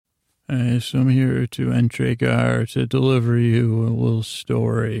So I'm here to entregar, to deliver you a little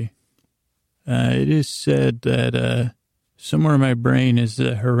story. It is said that somewhere in my brain is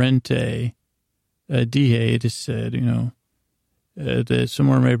the Herente, DA, it is said, that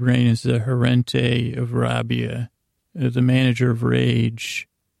somewhere in my brain is the Herente of Rabia, the manager of Rage.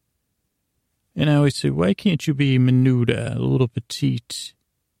 And I always say, why can't you be Menuda, a little petite?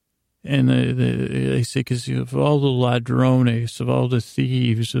 And they say, because of all the ladrones, of all the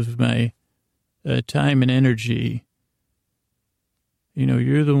thieves of my time and energy,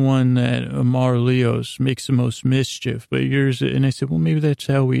 you're the one that Amar Leos makes the most mischief, but yours. And I said, well, maybe that's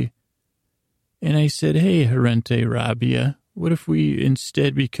how we. And I said, hey, Herente Rabia, what if we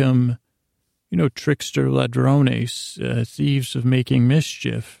instead become, trickster ladrones, thieves of making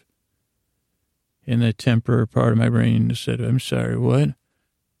mischief? And the temper part of my brain said, I'm sorry, what?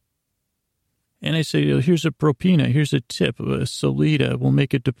 And I say, here's a propina, here's a tip, a salida. We'll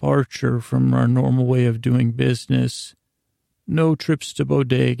make a departure from our normal way of doing business. No trips to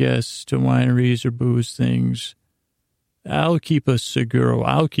bodegas, to wineries or booze things. I'll keep us seguro.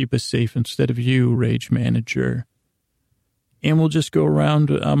 I'll keep us safe instead of you, Rage Manager. And we'll just go around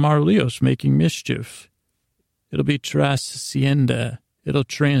Marlios making mischief. It'll be trascienda. It'll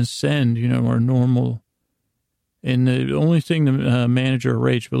transcend, our normal. And the only thing the manager of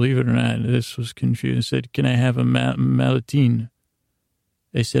Rage, believe it or not, this was confusing, said, can I have a maletin?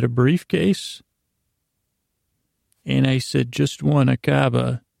 They said, a briefcase? And I said, just one, a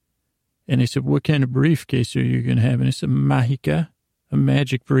cava. And I said, what kind of briefcase are you going to have? And I said, mágica, a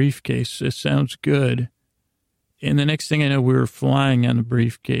magic briefcase. It sounds good. And the next thing I know, we were flying on the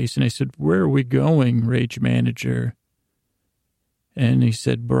briefcase. And I said, where are we going, Rage Manager? And he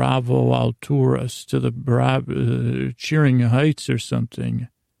said, Bravo Alturas, to the Cheering Heights or something.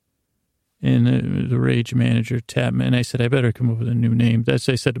 And the Rage Manager tapped me. And I said, I better come up with a new name. That's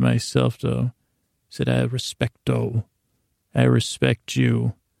what I said to myself, though. I said, I respect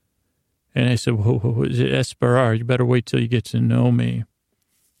you. And I said, whoa, Esperar, you better wait till you get to know me.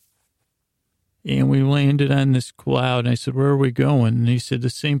 And we landed on this cloud, and I said, where are we going? And he said,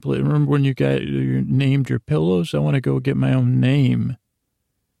 the same place. Remember when you named your pillows? I want to go get my own name.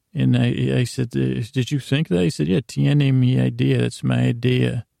 And I said, did you think that? He said, yeah, tiene mi idea. That's my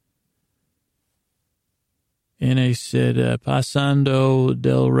idea. And I said, pasando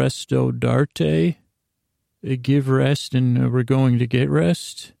del resto darte, give rest, and we're going to get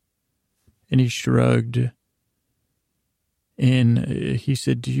rest. And he shrugged. And he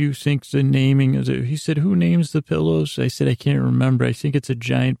said, do you think the naming of he said, who names the pillows? I said, I can't remember. I think it's a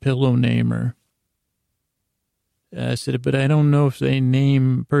giant pillow namer. I said, but I don't know if they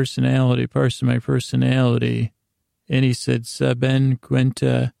name parts of my personality. And he said, saben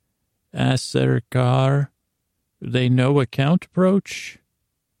cuenta acercar. They know account approach.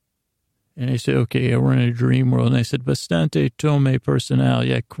 And I said, okay, we're in a dream world. And I said, bastante tome personal.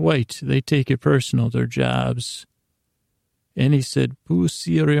 Yeah, quite. They take it personal, their jobs. And he said,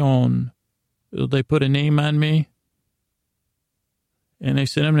 Pusirion. Will they put a name on me? And I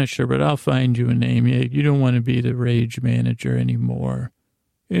said, I'm not sure, but I'll find you a name. You don't want to be the Rage Manager anymore.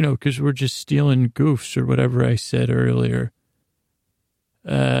 Because we're just stealing goofs or whatever I said earlier.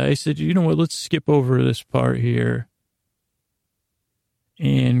 I said, you know what, let's skip over this part here.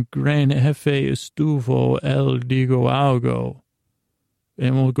 And Gran Jefe Estuvo El Digo Algo.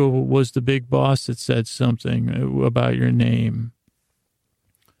 And we'll go, was the big boss that said something about your name.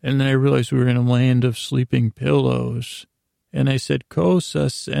 And then I realized we were in a land of sleeping pillows. And I said,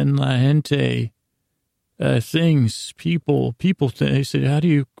 cosas en la gente, things, people. I said, how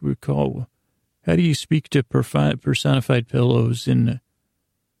do you speak to personified pillows in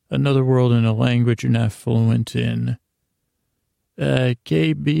another world in a language you're not fluent in?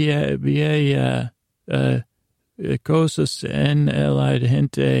 Cosas en la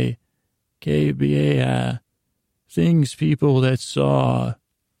gente, things, people that saw.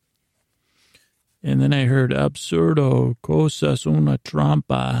 And then I heard absurdo, cosas una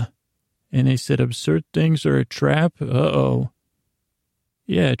trampa. And they said, absurd things are a trap? Uh-oh.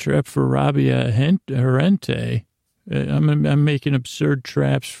 Yeah, a trap for Rabia Herente. I'm making absurd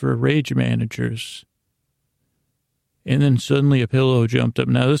traps for Rage Managers. And then suddenly a pillow jumped up.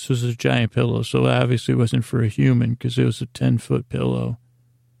 Now, this was a giant pillow, so obviously it wasn't for a human because it was a 10-foot pillow.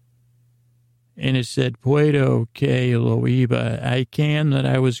 And it said, Puedo que lo iba. I can that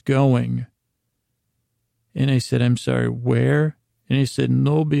I was going. And I said, I'm sorry, where? And he said,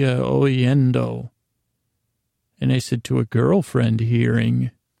 novia oyendo. And I said, to a girlfriend hearing.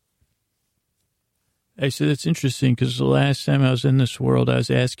 I said, that's interesting because the last time I was in this world, I was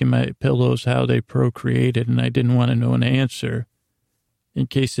asking my pillows how they procreated, and I didn't want to know an answer. in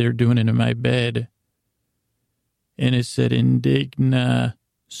case they were doing it in my bed. And it said, indigna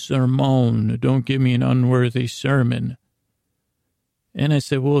sermon, don't give me an unworthy sermon. And I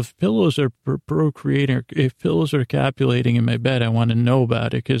said, well, if pillows are procreating, if pillows are copulating in my bed, I want to know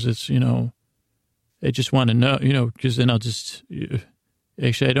about it because it's, I just want to know, because then I'll just,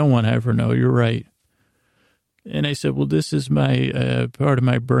 actually, I don't want to ever know. You're right. And I said, well, this is my part of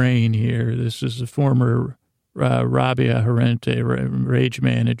my brain here. This is the former Rabia Horrente, rage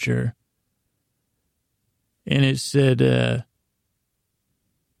manager. And it said,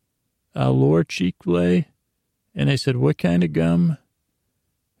 Lord Chicle. And I said, what kind of gum?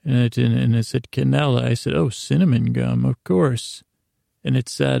 And it said canela. I said, oh, cinnamon gum, of course. And it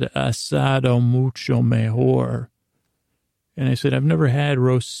said asado mucho mejor. And I said, I've never had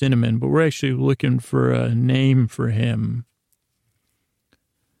roast cinnamon, but we're actually looking for a name for him.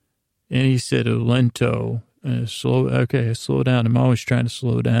 And he said, lento. Slow down. I'm always trying to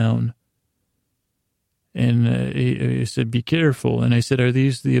slow down. And he said, be careful. And I said, are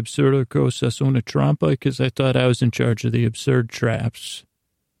these the absurdo cosas una trampa? Because I thought I was in charge of the absurd traps.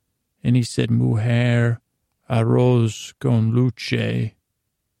 And he said, mujer arroz con luche.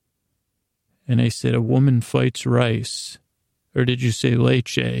 And I said, a woman fights rice. Or did you say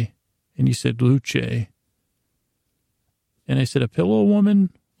leche? And he said, luche. And I said, a pillow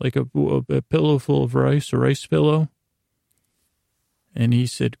woman? Like a pillow full of rice, a rice pillow? And he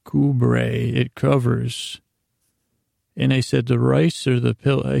said, cubre, it covers. And I said, the rice or the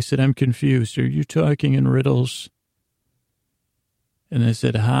pillow? I said, I'm confused. Are you talking in riddles? And I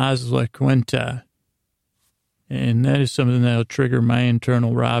said, haz la cuenta. And that is something that'll trigger my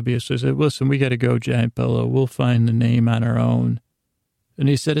internal rabia. So I said, listen, we got to go, Giant Pillow. We'll find the name on our own. And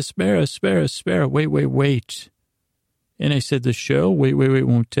he said, espera. Wait. And I said, the show? Wait,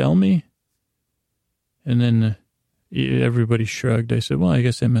 won't tell me? And then everybody shrugged. I said, well, I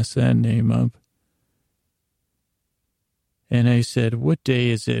guess I messed that name up. And I said, what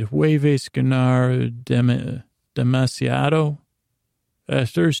day is it? Jueves ganar demasiado?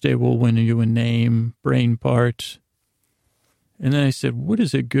 Thursday we'll win you a name, brain part. And then I said, what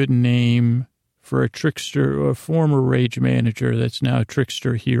is a good name for a trickster or a former rage manager that's now a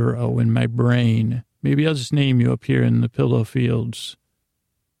trickster hero in my brain? Maybe I'll just name you up here in the pillow fields.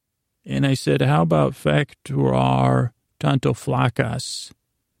 And I said, how about facturar tanto flacas?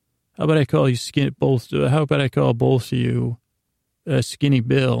 How about I call you how about I call both of you Skinny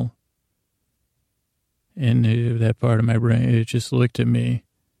Bill? And that part of my brain, it just looked at me.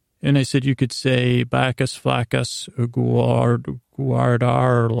 And I said, you could say, vacas flacas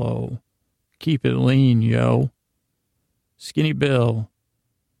guardarlo. Keep it lean, yo. Skinny Bill,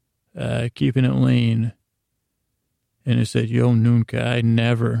 keeping it lean. And I said, yo, nunca, I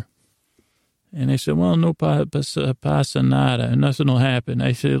never. And I said, well, no pasa nada. Nothing will happen.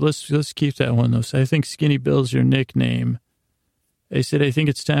 I said, let's keep that one, though. So I think Skinny Bill's your nickname. I said, I think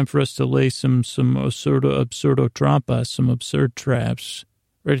it's time for us to lay some absurdo trampas, some absurd traps,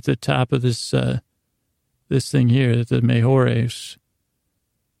 right at the top of this thing here, the mejores.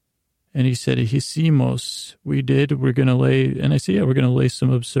 And he said, hicimos. We did. We're going to lay, and I said, yeah, we're going to lay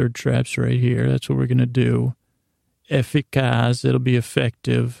some absurd traps right here. That's what we're going to do. Eficaz, it'll be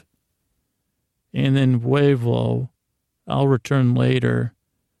effective. And then vuelvo, I'll return later.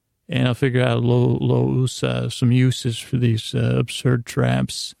 And I'll figure out some uses for these absurd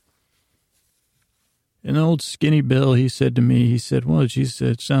traps. And old Skinny Bill, he said to me, well, geez,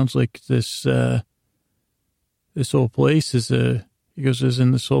 it sounds like this whole place is he goes,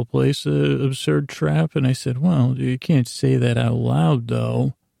 isn't this whole place an absurd trap? And I said, well, you can't say that out loud,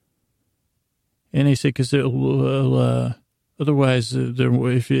 though. And he said, because otherwise,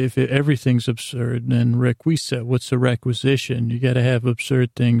 if everything's absurd, then requisa, what's the requisition? You got to have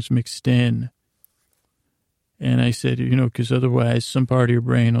absurd things mixed in. And I said, because otherwise some part of your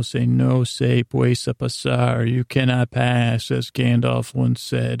brain will say, no se puede pasar, you cannot pass, as Gandalf once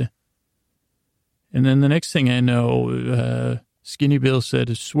said. And then the next thing I know, Skinny Bill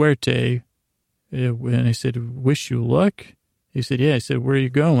said, suerte. And I said, wish you luck? He said, yeah. I said, where are you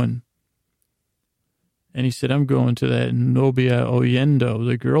going? And he said, I'm going to that novia oyendo,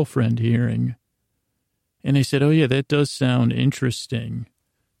 the girlfriend hearing. And I said, oh, yeah, that does sound interesting.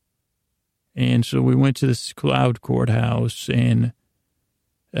 And so we went to this cloud courthouse, and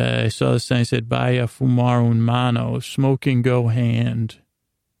I saw the sign that said, vaya fumar un mano, smoking go hand.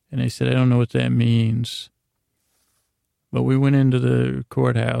 And I said, I don't know what that means. But we went into the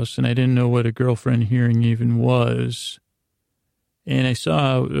courthouse, and I didn't know what a girlfriend hearing even was. And I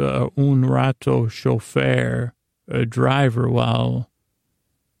saw un rato chauffeur, a driver, and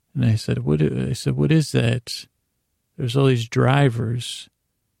I said, what is that? there's all these drivers.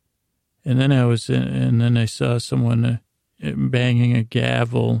 And then I saw someone banging a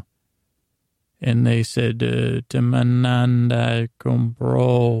gavel, and they said, Temananda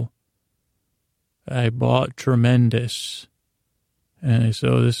compro. I bought tremendous. And I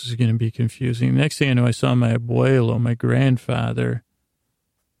said, oh, this is going to be confusing. Next thing I know, I saw my abuelo, my grandfather.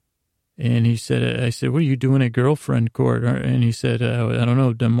 And he said, I said, what are you doing at girlfriend court? And he said, I don't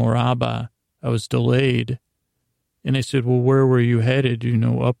know, de Moraba. I was delayed. And I said, well, where were you headed?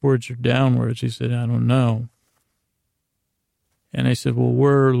 Upwards or downwards? He said, I don't know. And I said, well,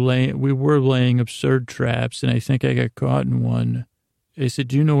 we were laying absurd traps, and I think I got caught in one. I said,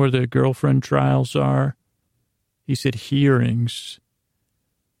 do you know where the girlfriend trials are? He said, hearings.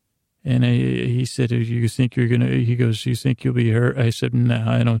 And he said, you think you're going to, he goes, you think you'll be hurt? I said, no,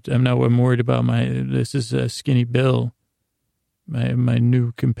 I don't, I'm worried about this is Skinny Bill, my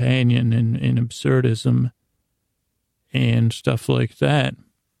new companion in absurdism and stuff like that.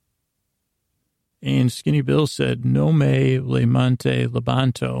 And Skinny Bill said, no me levante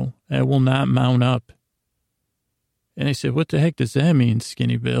levanto, I will not mount up. And I said, what the heck does that mean,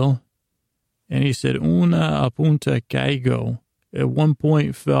 Skinny Bill? And he said, una apunta caigo. At one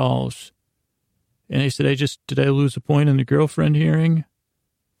point falls. And I said, did I lose a point in the girlfriend hearing?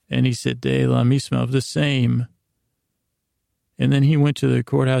 And he said, de la misma, of the same. And then he went to the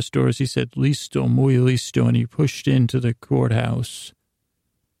courthouse doors. He said, listo, muy listo. And he pushed into the courthouse.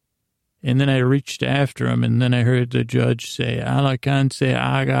 And then I reached after him. And then I heard the judge say, alcance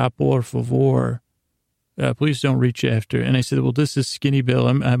haga por favor. Please don't reach after. And I said, well, this is Skinny Bill.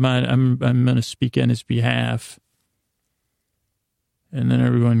 I'm going to speak on his behalf. And then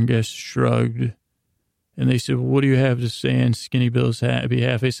everyone shrugged. And they said, well, what do you have to say on Skinny Bill's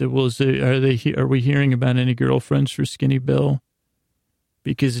behalf? I said, well, are we hearing about any girlfriends for Skinny Bill?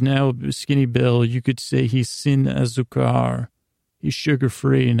 Because now Skinny Bill, you could say he's sin azúcar. He's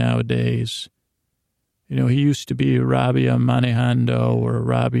sugar-free nowadays. He used to be Rabia Manejando or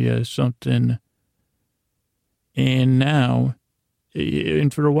Rabia something. And now,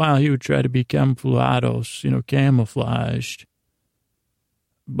 and for a while, he would try to be camuflados, camouflaged.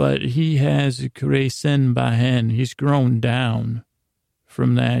 But he has crecen bajen. He's grown down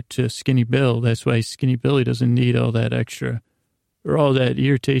from that to Skinny Bill. That's why Skinny Billy doesn't need all that extra or all that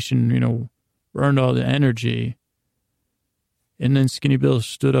irritation, burned all the energy. And then Skinny Bill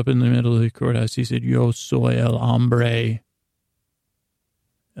stood up in the middle of the courthouse. He said, yo soy el hombre.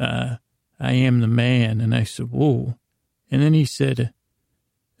 I am the man. And I said, whoa. And then he said,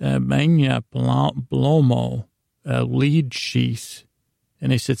 baña plomo, lead sheath.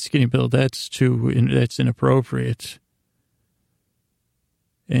 And I said, Skinny Bill, that's inappropriate.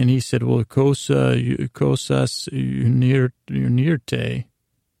 And he said, well, cosas unirte.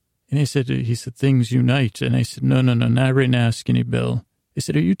 And he said, things unite. And I said, no, not right now, Skinny Bill. I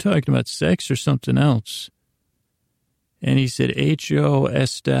said, are you talking about sex or something else? And he said, hecho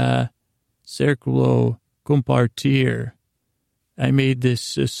esta círculo compartir. I made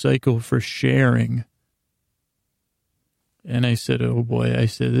this cycle for sharing. And I said, oh boy,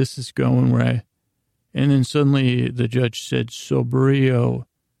 this is going where and then suddenly the judge said, sobrio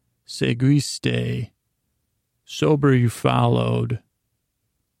seguiste. Sober you followed.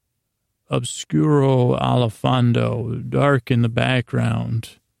 Obscuro alla fondo, dark in the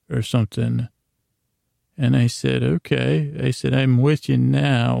background or something. And I said, okay. I said, I'm with you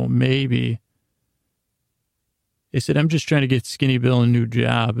now, maybe. I said, I'm just trying to get Skinny Bill a new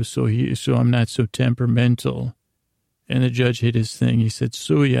job so I'm not so temperamental. And the judge hit his thing. He said,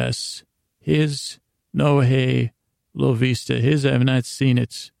 suyas, his, no hey, lo vista, his, I have not seen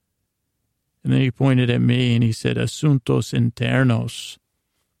it. And then he pointed at me and he said, asuntos internos.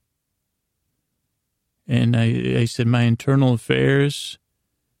 And I said, my internal affairs.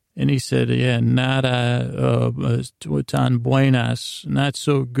 And he said, yeah, nada tan buenas, not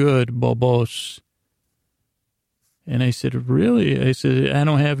so good, bobos. And I said, really? I said, I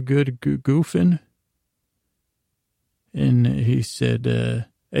don't have good goofing. And he said,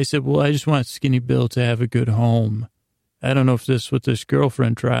 I said, well, I just want Skinny Bill to have a good home. I don't know if this is what this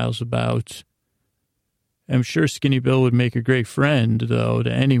girlfriend trial's about. I'm sure Skinny Bill would make a great friend, though,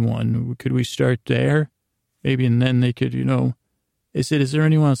 to anyone. Could we start there? Maybe, and then they could, I said, is there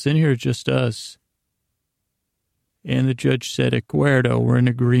anyone else in here or just us? And the judge said, acuerdo, we're in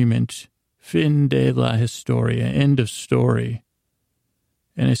agreement. Fin de la historia, end of story.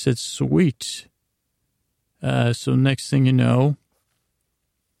 And I said, sweet. So next thing you know,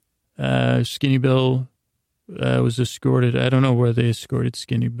 Skinny Bill was escorted. I don't know where they escorted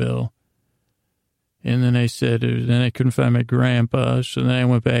Skinny Bill. And then I said, then I couldn't find my grandpa. So then I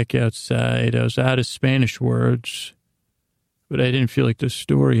went back outside. I was out of Spanish words. but I didn't feel like the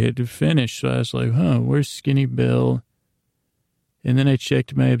story had finished. So I was like, where's Skinny Bill? And then I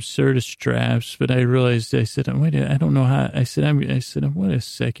checked my absurdist drafts, but I realized, I said, wait, I don't know how. I said, wait a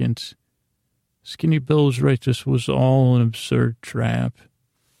second. Skinny Bill was right. This was all an absurd trap.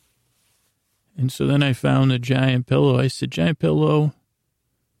 And so then I found a giant pillow. I said, giant pillow.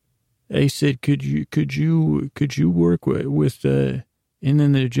 I said, could you work with and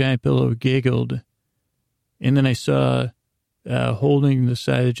then the giant pillow giggled. And then I saw, holding the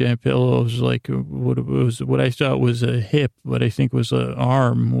side of the giant pillow was like what I thought was a hip, but I think was an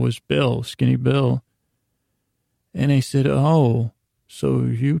arm, was Bill, Skinny Bill. And I said, oh, so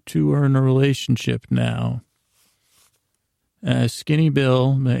you two are in a relationship now. Skinny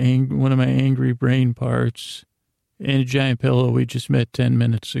Bill, one of my angry brain parts, and a giant pillow we just met 10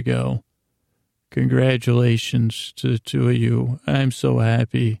 minutes ago. Congratulations to the two of you. I'm so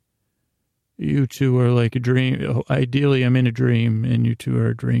happy. You two are like a dream. Ideally, I'm in a dream, and you two are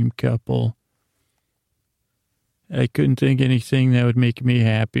a dream couple. I couldn't think anything that would make me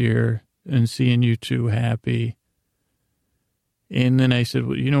happier than seeing you two happy. And then I said,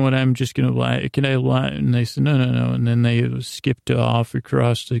 well, you know what? I'm just going to lie. Can I lie? And they said, no. And then they skipped off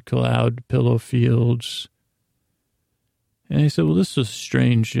across the cloud pillow fields. And I said, well, this is a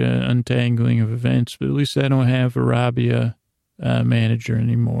strange untangling of events, but at least I don't have a Rabia manager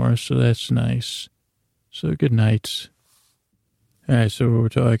anymore, so that's nice. So good night. All right, so we're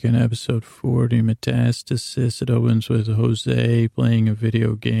talking episode 40, Metastasis. It opens with Jose playing a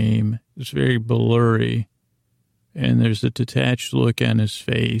video game. It's very blurry, and there's a detached look on his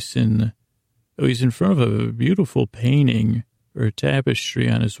face, and he's in front of a beautiful painting or a tapestry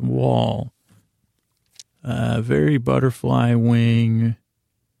on his wall. Very butterfly wing,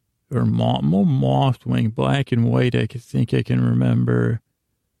 or more moth wing, black and white, I think I can remember.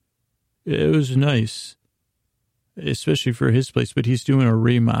 It was nice, especially for his place, but he's doing a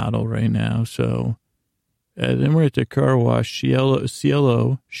remodel right now, so. Then we're at the car wash, Cielo,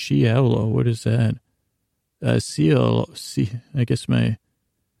 what is that? I guess my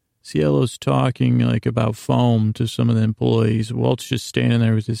Cielo's talking like about foam to some of the employees. Walt's just standing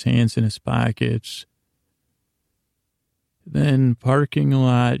there with his hands in his pockets. Then parking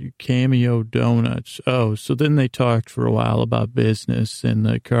lot, Cameo Donuts. Oh, so then they talked for a while about business and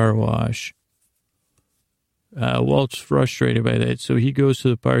the car wash. Walt's frustrated by that, so he goes to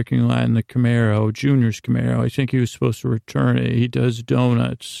the parking lot in the Camaro, Junior's Camaro. I think he was supposed to return it. He does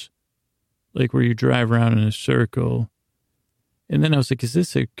donuts, like where you drive around in a circle. And then I was like, is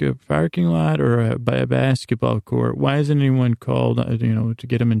this a parking lot or by a basketball court? Why hasn't anyone called, to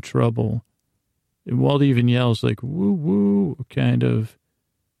get him in trouble? And Walt even yells like, woo, woo, kind of.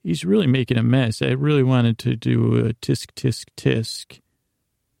 He's really making a mess. I really wanted to do a tisk, tisk, tisk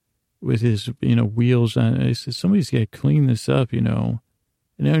with his, wheels on it. I said, somebody's got to clean this up, And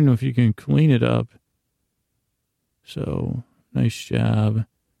I don't know if you can clean it up. So, nice job.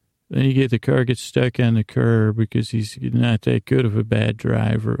 Then the car gets stuck on the curb because he's not that good of a bad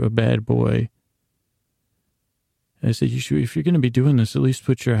driver, a bad boy. I said, if you're going to be doing this, at least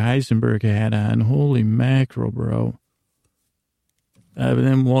put your Heisenberg hat on. Holy mackerel, bro. But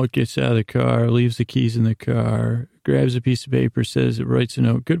then Walt gets out of the car, leaves the keys in the car, grabs a piece of paper, writes a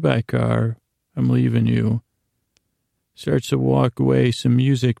note, goodbye, car, I'm leaving you. Starts to walk away, some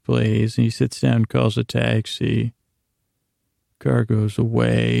music plays, and he sits down and calls a taxi. Car goes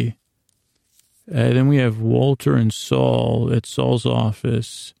away. Then we have Walter and Saul at Saul's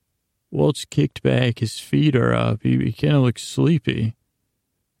office. Walt's kicked back. His feet are up. He kind of looks sleepy.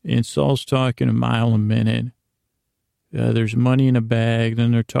 And Saul's talking a mile a minute. There's money in a bag.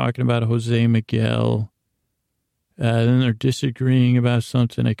 Then they're talking about Jose Miguel. Then they're disagreeing about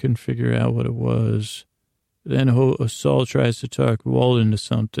something. I couldn't figure out what it was. Then Saul tries to talk Walt into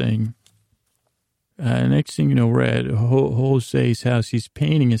something. Next thing you know, we're at Jose's house. He's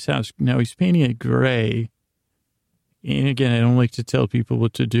painting his house. Now he's painting it gray. And again, I don't like to tell people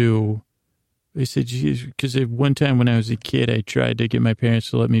what to do. They said, because one time when I was a kid, I tried to get my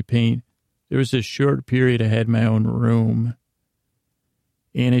parents to let me paint. There was a short period I had my own room.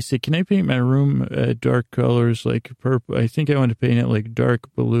 And I said, can I paint my room dark colors like purple? I think I want to paint it like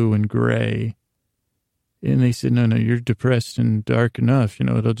dark blue and gray. And they said, no, you're depressed and dark enough.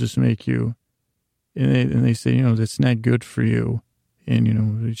 It'll just make you. And they say, that's not good for you. And,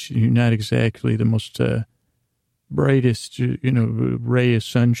 you're not exactly the most brightest, ray of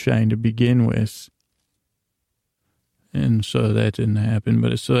sunshine to begin with. And so that didn't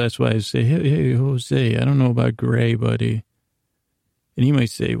happen. So that's why I say, hey, Jose, I don't know about gray, buddy. And he might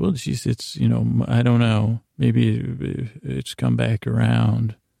say, well, geez, it's, I don't know. Maybe it's come back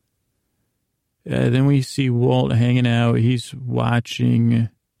around. Then we see Walt hanging out. He's watching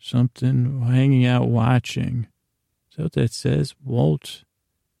something, hanging out watching. Is that what that says? Walt,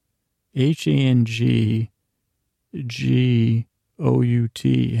 Hanggout,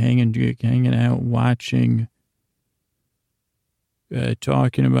 hanging out watching,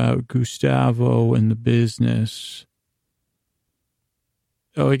 talking about Gustavo and the business.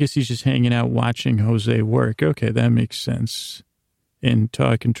 Oh, I guess he's just hanging out watching Jose work. Okay, that makes sense. And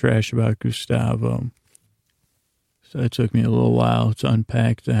talking trash about Gustavo. So that took me a little while to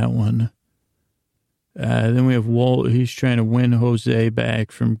unpack that one. Then we have Walt. He's trying to win Jose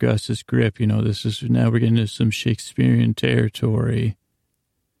back from Gus's grip. You know, now we're getting into some Shakespearean territory.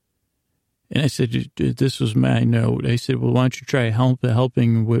 And I said, this was my note. I said, well, why don't you try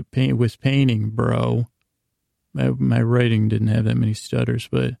helping with painting, bro? My writing didn't have that many stutters,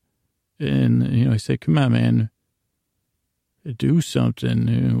 I said, come on, man, do something.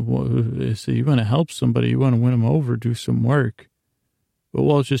 I said, you want to help somebody, you want to win them over, do some work. But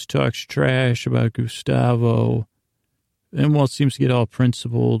Walt just talks trash about Gustavo. And Walt seems to get all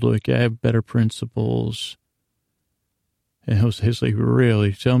principled, like, I have better principles. And Jose's like,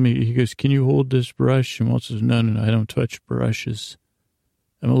 really? Tell me. He goes, can you hold this brush? And Walt says, no, I don't touch brushes.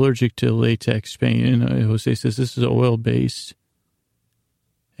 I'm allergic to latex paint. And Jose says, this is oil-based.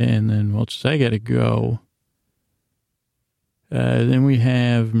 And then Walt says, I got to go. Then we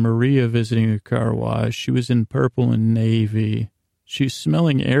have Maria visiting the car wash. She was in purple and navy. She's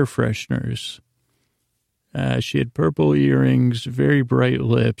smelling air fresheners. She had purple earrings, very bright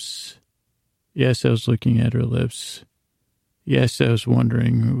lips. Yes, I was looking at her lips. Yes, I was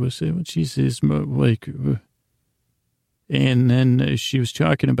wondering, was it, Jesus, like... And then she was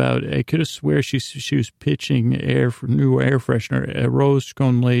talking about, I could have swear she was pitching new air freshener, a rose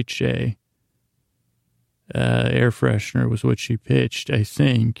con leche. Air freshener was what she pitched, I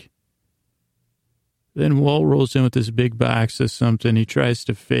think. Then Walt rolls in with this big box of something. He tries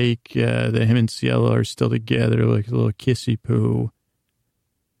to fake that him and Cielo are still together, like a little kissy poo.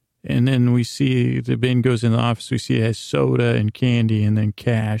 And then we see the bin goes in the office. We see it has soda and candy and then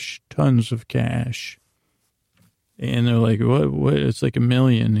cash, tons of cash. And they're like, what? It's like $1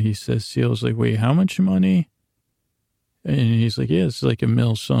 million. He says, Cielo's like, wait, how much money? And he's like, yeah, it's like $1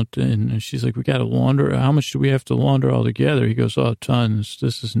 million something. And she's like, we got to launder. How much do we have to launder all together? He goes, oh, tons.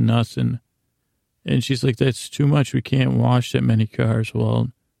 This is nothing. And she's like, that's too much. We can't wash that many cars, Walt.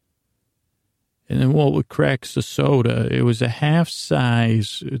 And then Walt cracks the soda. It was a half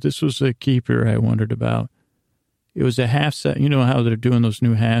size. This was a keeper I wondered about. It was a half size. You know how they're doing those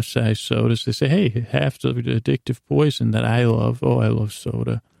new half size sodas? They say, hey, half the addictive poison that I love. Oh, I love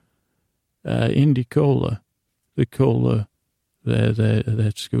soda. Indy Cola. The cola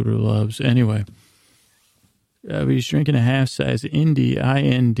that Scooter loves. Anyway. He's drinking a half size Indie,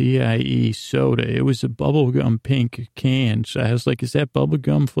 Indie soda. It was a bubblegum pink can. So I was like, is that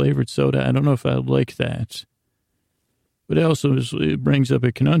bubblegum flavored soda? I don't know if I like that. But it brings up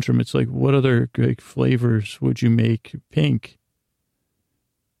a conundrum. It's like, what other flavors would you make pink?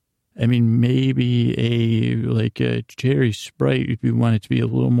 I mean, maybe a cherry Sprite, if you want it to be a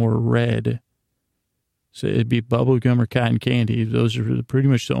little more red. So it'd be bubblegum or cotton candy. Those are pretty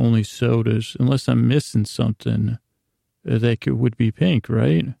much the only sodas, unless I'm missing something that would be pink,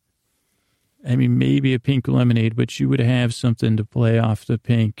 right? I mean, maybe a pink lemonade, but you would have something to play off the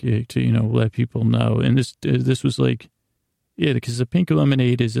pink to, let people know. And this was like, yeah, because the pink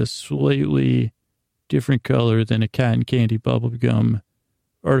lemonade is a slightly different color than a cotton candy bubblegum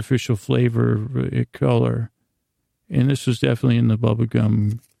artificial flavor color. And this was definitely in the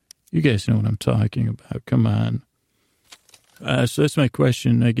bubblegum. You guys know what I'm talking about. Come on. So that's my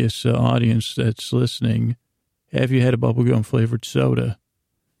question, I guess, audience that's listening. Have you had a bubblegum flavored soda?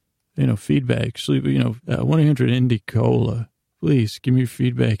 Feedback. 1-800 Indy Cola. Please give me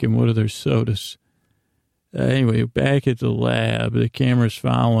feedback and what other sodas. Anyway, back at the lab, the camera's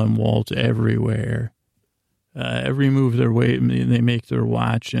following Walt everywhere. Every move they make, they're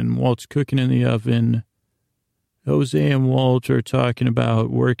watching. Walt's cooking in the oven. Jose and Walt are talking about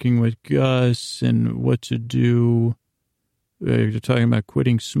working with Gus and what to do. They're talking about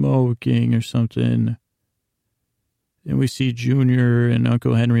quitting smoking or something. And we see Junior and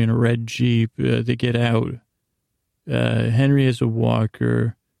Uncle Henry in a red Jeep. They get out. Henry has a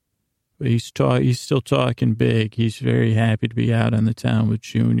walker. But he's still talking big. He's very happy to be out on the town with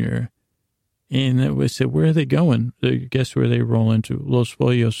Junior. And we said, where are they going? Guess where they roll into? Los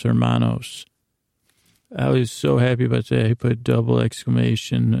Pollos Hermanos. I was so happy about that. He put double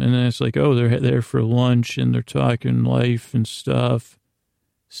exclamation. And then it's like, oh, they're there for lunch and they're talking life and stuff.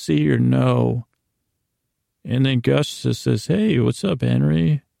 See or no. And then Gus says, hey, what's up,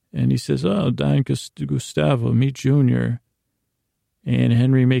 Henry? And he says, oh, Don Gustavo, me Junior. And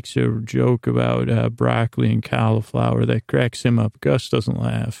Henry makes a joke about broccoli and cauliflower that cracks him up. Gus doesn't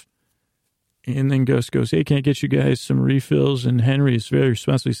laugh. And then Gus goes, hey, can I get you guys some refills? And Henry is very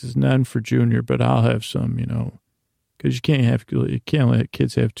responsible. He says, none for Junior, but I'll have some, because you can't let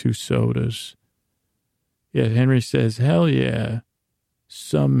kids have 2 sodas. Yeah, Henry says, hell yeah.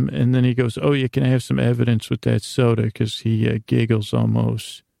 And then he goes, oh, yeah, can I have some evidence with that soda? Because he giggles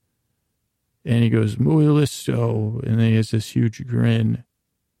almost. And he goes, muy listo. And then he has this huge grin.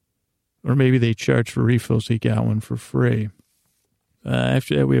 Or maybe they charge for refills. He got one for free.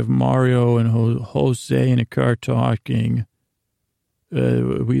 After that, we have Mario and Jose in a car talking.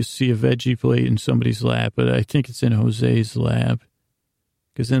 We see a veggie plate in somebody's lap, but I think it's in Jose's lap.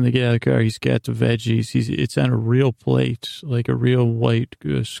 Because then they get out of the car, he's got the veggies. It's on a real plate, like a real white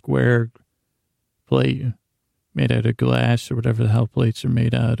square plate made out of glass or whatever the hell plates are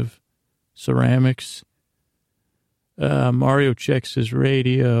made out of. Ceramics. Mario checks his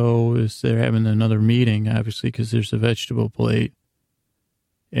radio as they're having another meeting, obviously, because there's a vegetable plate.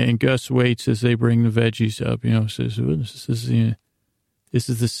 And Gus waits as they bring the veggies up, says, this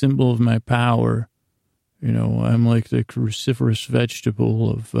is the symbol of my power. I'm like the cruciferous vegetable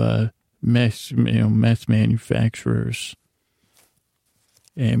of meth manufacturers.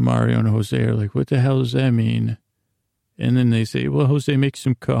 And Mario and Jose are like, what the hell does that mean? And then they say, well, Jose, make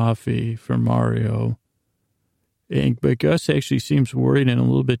some coffee for Mario. But Gus actually seems worried and a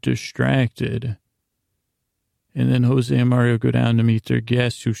little bit distracted. And then Jose and Mario go down to meet their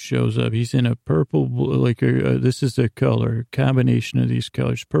guest who shows up. He's in a purple, this is the color, combination of these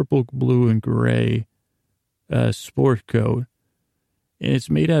colors, purple, blue, and gray sport coat. And it's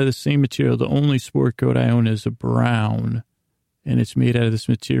made out of the same material. The only sport coat I own is a brown. And it's made out of this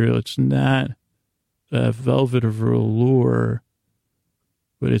material. It's not velvet or velour,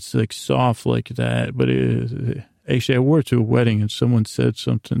 but it's like soft like that. But actually, I wore it to a wedding, and someone said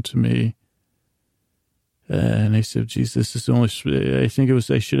something to me. And I said, geez, this is the only, I think it was,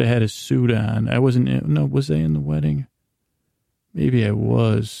 I should have had a suit on. I wasn't, no, was I in the wedding? Maybe I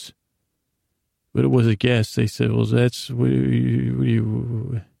was. But it was a guest. They said, well, that's, they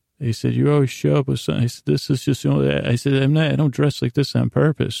said, you always show up with something. I said, this is just, I said, I don't dress like this on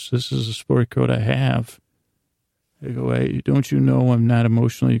purpose. This is a sport coat I have. I go, don't you know I'm not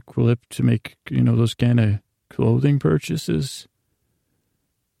emotionally equipped to make, those kind of clothing purchases?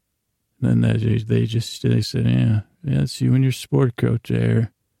 And then they said, yeah, it's you and your sport coat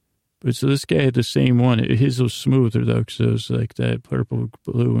there. But so this guy had the same one. His was smoother, though, because it was like that purple,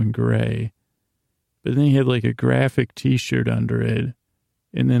 blue, and gray. But then he had like a graphic T-shirt under it,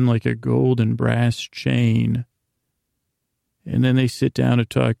 and then like a gold and brass chain. And then they sit down to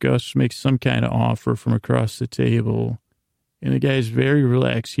talk. Gus makes some kind of offer from across the table. And the guy's very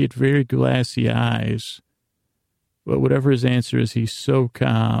relaxed. He had very glassy eyes. But whatever his answer is, he's so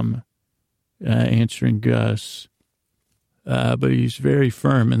calm. Answering Gus. But he's very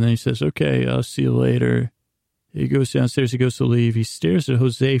firm. And then he says, okay, I'll see you later. He goes downstairs. He goes to leave. He stares at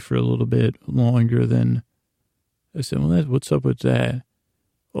Jose for a little bit longer than... I said, well, what's up with that?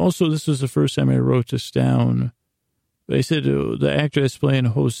 Also, this was the first time I wrote this down. They said the actor that's playing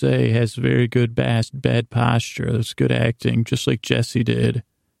Jose has very good bad posture. That's good acting, just like Jesse did.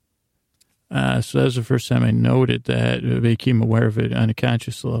 So that was the first time I noted that. I became aware of it on a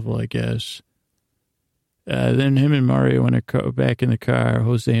conscious level, I guess. Then him and Mario back in the car,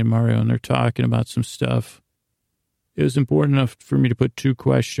 Jose and Mario, and they're talking about some stuff. It was important enough for me to put 2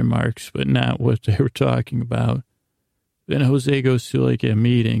 question marks, but not what they were talking about. Then Jose goes to like a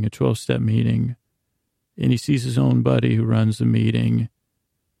meeting, a 12-step meeting, and he sees his own buddy who runs the meeting.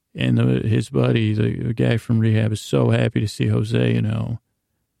 And his buddy, the guy from rehab, is so happy to see Jose, And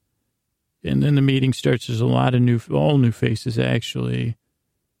then the meeting starts. There's a lot of all new faces, actually.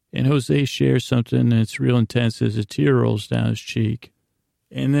 And Jose shares something, and it's real intense as a tear rolls down his cheek.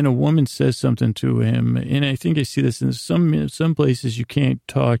 And then a woman says something to him. And I think I see this in some places you can't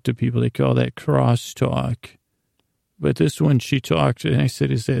talk to people. They call that crosstalk. But this one, she talked, and I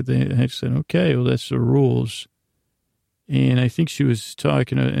said, I said, okay, well, that's the rules. And I think she was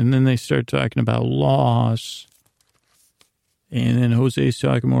talking, and then they started talking about loss. And then Jose's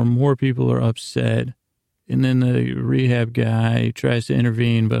talking more people are upset. And then the rehab guy tries to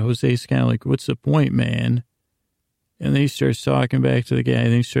intervene, but Jose's kind of like, what's the point, man? And then he starts talking back to the guy.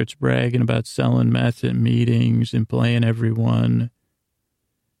 And he starts bragging about selling meth at meetings and playing everyone.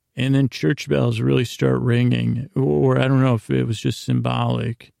 And then church bells really start ringing. Or I don't know if it was just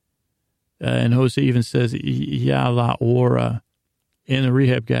symbolic. And Jose even says, ya la hora. And the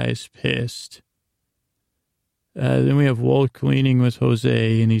rehab guy is pissed. Then we have Walt cleaning with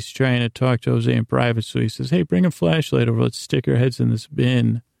Jose, and he's trying to talk to Jose in private. So he says, hey, bring a flashlight over. Let's stick our heads in this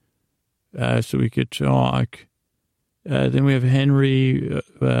bin so we could talk. Then we have Henry,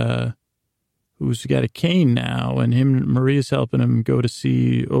 who's got a cane now, and Maria's helping him go to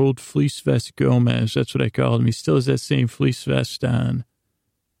see old Fleece Vest Gomez. That's what I called him. He still has that same fleece vest on.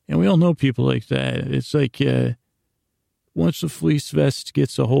 And we all know people like that. It's like once the fleece vest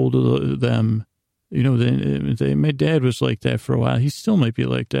gets a hold of them, you know, my dad was like that for a while. He still might be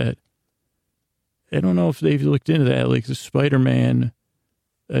like that. I don't know if they've looked into that. Like the Spider-Man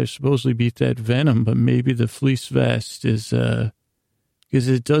supposedly beat that Venom, but maybe the fleece vest is, because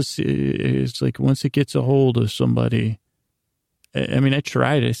it's like once it gets a hold of somebody. I mean, I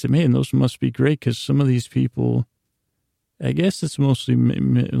tried it. I said, man, those must be great because some of these people, I guess it's mostly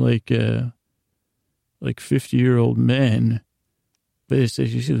like 50-year-old men. But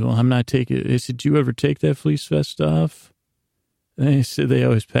she said, well, I'm not taking it. I said, do you ever take that fleece vest off? And they said, they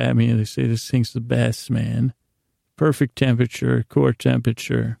always pat me and they say, this thing's the best, man. Perfect temperature, core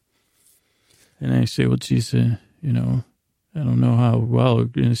temperature. And I say, well, geez, you know, I don't know how well.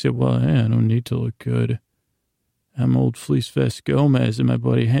 And they said, well, I don't need to look good. I'm old Fleece Vest Gomez and my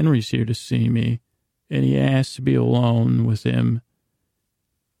buddy Henry's here to see me. And he asked to be alone with him.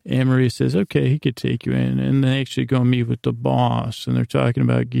 And Maria says, okay, he could take you in. And they actually go meet with the boss. And they're talking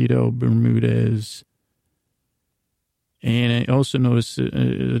about Guido Bermudez. And I also noticed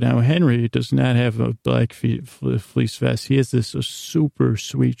now Henry does not have a black fleece vest. He has this super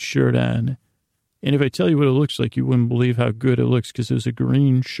sweet shirt on. And if I tell you what it looks like, you wouldn't believe how good it looks because it was a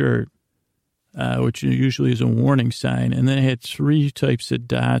green shirt, which usually is a warning sign. And then it had 3 types of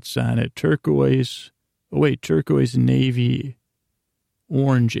dots on it. Turquoise, navy,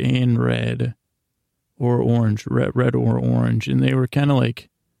 orange and red, or orange, red or orange. And they were kind of like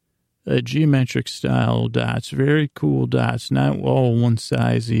geometric style dots, very cool dots, not all one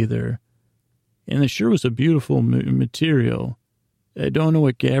size either. And the shirt was a beautiful material. I don't know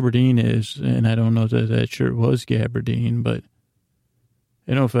what gabardine is, and I don't know that shirt was gabardine, but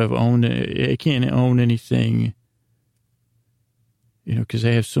I don't know if I've owned it. I can't own anything, you know, because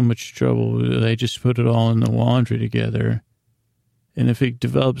I have so much trouble. I just put it all in the laundry together. And if it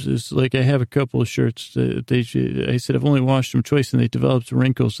develops, it's like I have a couple of shirts that I said I've only washed them twice and they developed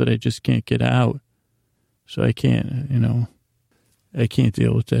wrinkles that I just can't get out. So I can't, you know, I can't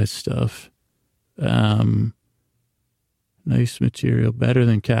deal with that stuff. Nice material, better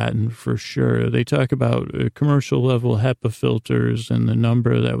than cotton for sure. They talk about commercial level HEPA filters and the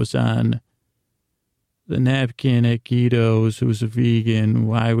number that was on the napkin at Guido's, who was a vegan.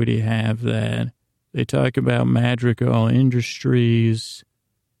 Why would he have that? They talk about Madrigal Industries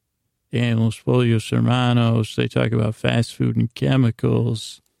and Los Pollos Hermanos. They talk about fast food and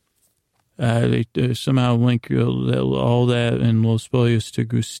chemicals. They somehow link all that in Los Pollos to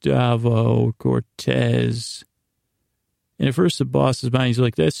Gustavo Cortez. And at first the boss is buying. He's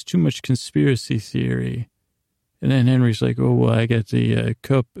like, that's too much conspiracy theory. And then Henry's like, oh, well, I got the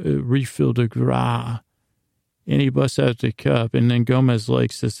cup refill de gras. And he busts out the cup, and then Gomez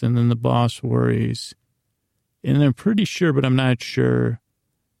likes this, and then the boss worries. And I'm pretty sure, but I'm not sure,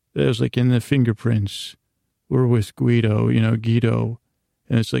 that it was like in the fingerprints were with Guido, and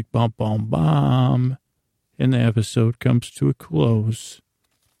it's like bum, bum, bum, and the episode comes to a close.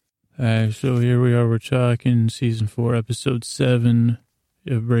 All right, so here we are, we're talking season 4, episode 7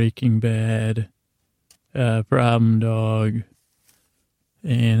 of Breaking Bad, Problem Dog.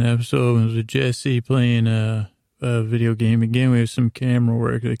 And the episode was with Jesse playing a video game. Again, we have some camera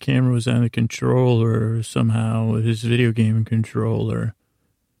work. The camera was on the controller somehow, his video game controller.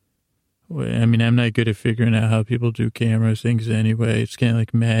 I mean, I'm not good at figuring out how people do camera things anyway. It's kind of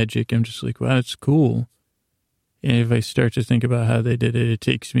like magic. I'm just like, wow, it's cool. And if I start to think about how they did it, it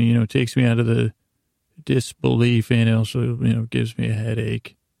takes me out of the disbelief, and it also, gives me a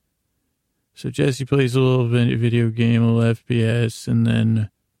headache. So Jesse plays a little video game, a little FPS, and then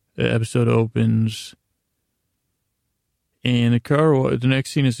the episode opens. And the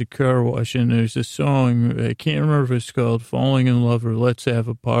next scene is a car wash, and there's a song, I can't remember if it's called Falling in Love or Let's Have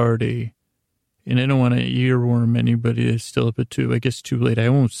a Party. And I don't want to earworm anybody that's still up at 2. I guess too late. I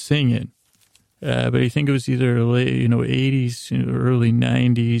won't sing it. But I think it was either late, 80s, early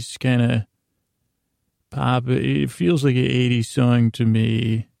 90s kind of pop. It feels like an 80s song to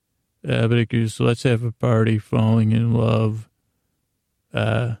me. But it goes, Let's Have a Party, Falling in Love.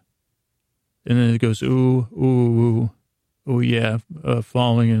 And then it goes, ooh, ooh, ooh, yeah,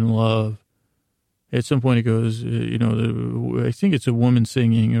 falling in love. At some point it goes, I think it's a woman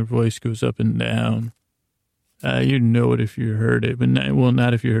singing. Her voice goes up and down. You'd know it if you heard it, but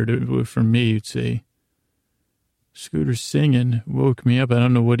not if you heard it from me, you'd say. Scooter's singing, woke me up. I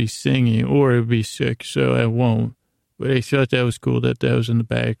don't know what he's singing, or it'd be sick, so I won't. But I thought that was cool that was in the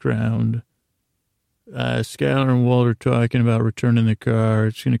background. Skylar and Walt are talking about returning the car.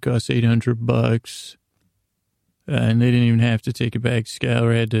 It's going to cost $800. And they didn't even have to take it back.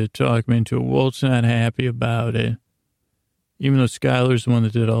 Skylar had to talk him into it. Walt's not happy about it. Even though Skylar's the one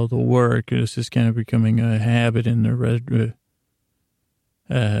that did all the work, this is kind of becoming a habit in the red.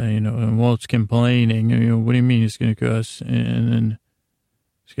 And Walt's complaining, what do you mean it's going to cost? And then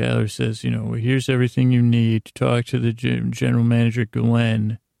Skylar says, well, here's everything you need to talk to the general manager,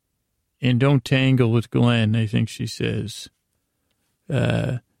 Glenn, and don't tangle with Glenn, I think she says.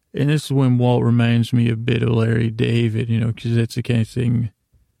 And this is when Walt reminds me a bit of Larry David, because that's the kind of thing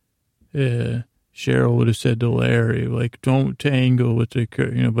Cheryl would have said to Larry, like, don't tangle with the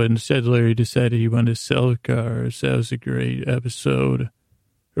car, but instead Larry decided he wanted to sell cars. That was a great episode.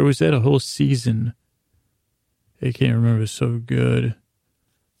 Or was that a whole season? I can't remember. It's so good.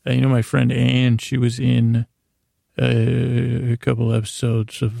 My friend Ann, she was in a couple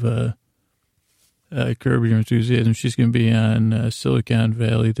episodes of Curb Your Enthusiasm. She's going to be on Silicon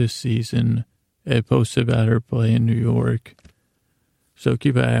Valley this season. I posted about her play in New York. So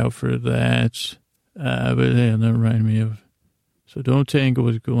keep an eye out for that. But yeah, that reminded me of... So don't tangle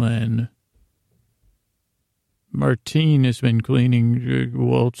with Glenn. Martine has been cleaning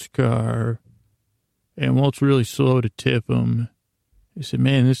Walt's car, and Walt's really slow to tip him. He said,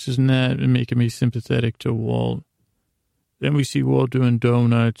 man, this is not making me sympathetic to Walt. Then we see Walt doing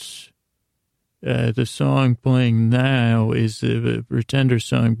donuts. The song playing now is the Pretender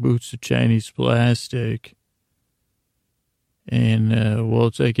song, Boots of Chinese Plastic. And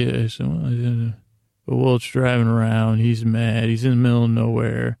Walt's like, but Walt's driving around. He's mad. He's in the middle of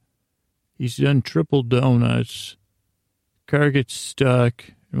nowhere. He's done triple donuts. Car gets stuck.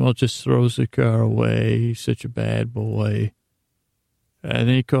 And Walt just throws the car away. He's such a bad boy. Then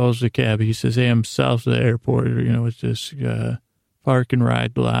he calls the cab. He says, hey, I'm south of the airport, it's this park and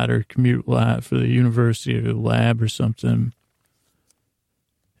ride lot or commute lot for the university or lab or something.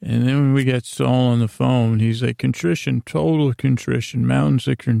 And then when we got Saul on the phone, he's like, contrition, total contrition, mountains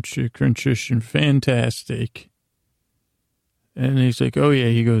of contrition, fantastic. And he's like, oh, yeah.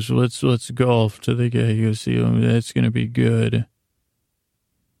 He goes, let's golf to the guy. He goes, that's going to be good.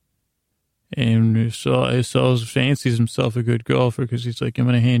 And Saul fancies himself a good golfer because he's like, I'm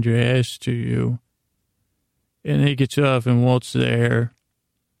going to hand your ass to you. And he gets off and Walt's there.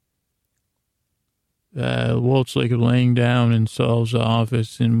 Walt's like laying down in Saul's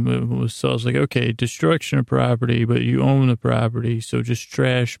office. And Saul's like, okay, destruction of property, but you own the property, so just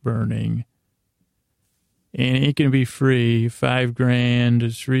trash burning. And it ain't going to be free. $5,000,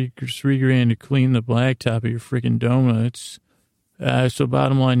 $3,000 to clean the blacktop of your freaking donuts. So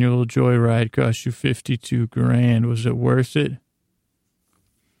bottom line, your little joyride cost you $52,000. Was it worth it?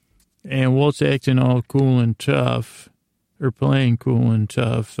 And Walt's acting all cool and tough, or playing cool and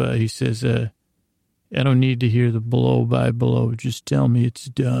tough. He says, I don't need to hear the blow by blow. Just tell me it's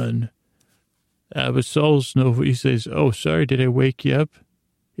done. But Saul's he says, oh, sorry, did I wake you up?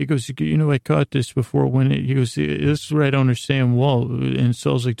 He goes, I caught this before he goes, this is where I don't understand Walt. And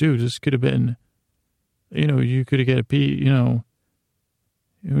Saul's like, dude, this could have been, you could have got a pee,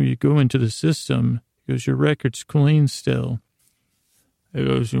 you go into the system. He goes, your record's clean still. He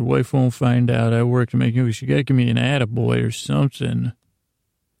goes, your wife won't find out I work to make you. You got to give me an attaboy or something.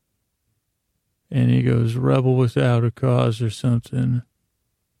 And he goes, rebel without a cause or something.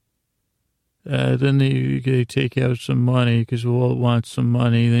 Then they take out some money because Walt wants some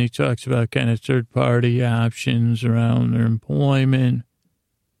money. Then he talks about kind of third-party options around their employment.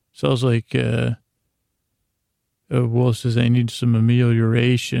 Sounds like Walt says, I need some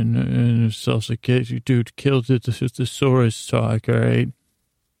amelioration. And it sounds like, dude, killed the thesaurus talk, all right?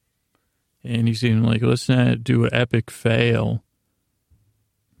 And he's even like, let's not do an epic fail.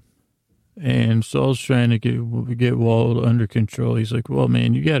 And Saul's trying to get Walt under control. He's like, well,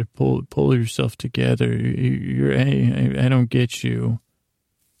 man, you got to pull yourself together. I don't get you.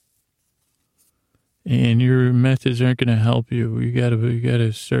 And your methods aren't going to help you. You got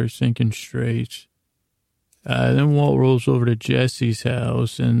to start thinking straight. Then Walt rolls over to Jesse's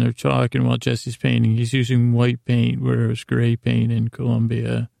house, and they're talking while Jesse's painting. He's using white paint, where it was gray paint in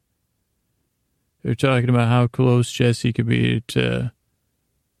Colombia. They're talking about how close Jesse could be to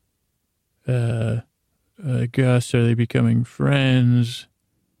Gus. Are they becoming friends?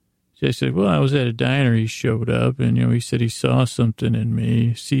 Jesse said, well, I was at a diner. He showed up, and, he said he saw something in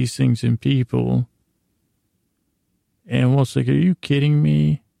me, sees things in people. And Walt's like, are you kidding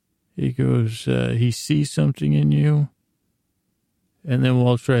me? He goes, he sees something in you? And then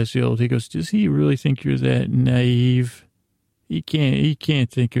Walt tries the old, he goes, does he really think you're that naive? He can't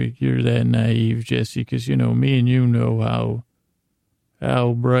think you're that naive, Jesse, because, me and you know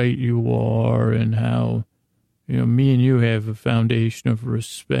how bright you are and how, me and you have a foundation of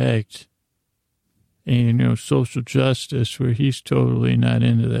respect and, social justice where he's totally not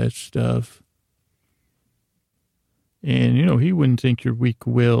into that stuff. And, he wouldn't think you're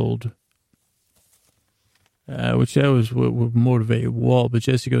weak-willed, which that was what would motivate Walt. But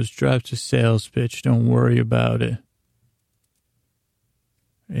Jesse goes, drop the sales pitch. Don't worry about it.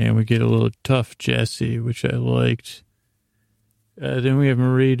 And we get a little tough Jesse, which I liked. Then we have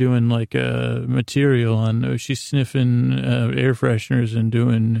Marie doing like material on, she's sniffing air fresheners and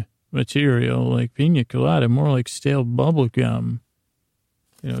doing material like pina colada, more like stale bubble gum.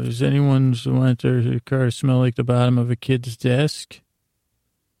 Does anyone want their car smell like the bottom of a kid's desk?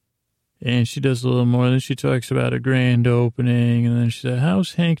 And she does a little more. Then she talks about a grand opening. And then she said,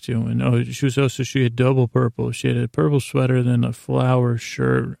 how's Hank doing? Oh, she had double purple. She had a purple sweater, then a flower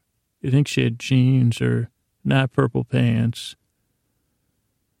shirt. You think she had jeans or not purple pants.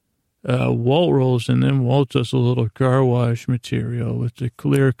 Walt rolls, and then Walt does a little car wash material with the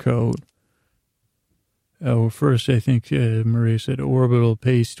clear coat. First, I think Marie said orbital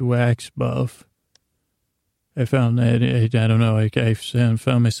paste wax buff. I found that, I don't know, I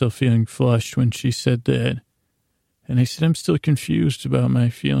found myself feeling flushed when she said that. And I said, I'm still confused about my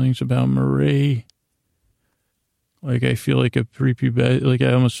feelings about Marie. Like, I feel like a prepubescent, like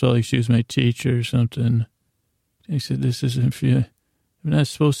I almost felt like she was my teacher or something. And he said, I'm not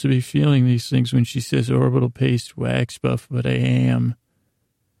supposed to be feeling these things when she says orbital paste wax buff, but I am.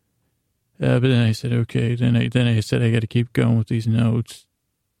 But then I said, okay. Then I said, I got to keep going with these notes.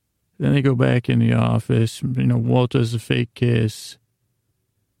 Then they go back in the office. Walt does a fake kiss.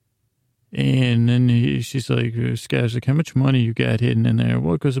 And then she's like, Scott's like, how much money you got hidden in there?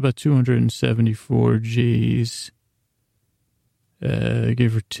 Well, it goes about 274 G's.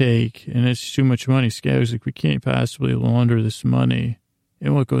 Give or take. And it's too much money. Scott was like, we can't possibly launder this money.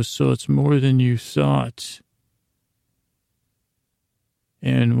 And Walt goes, so it's more than you thought.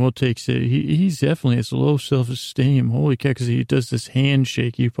 And Walt takes it. He's definitely has low self-esteem. Holy cow, because he does this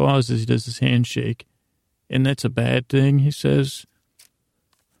handshake. He pauses, he does this handshake. And that's a bad thing, he says.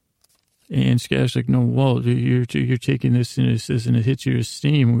 And Scott's like, no, Walt, you're taking this and it hits your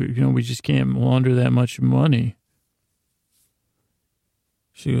esteem. We just can't launder that much money.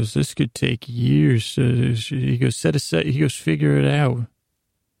 She goes, this could take years. He goes, set aside. He goes, figure it out.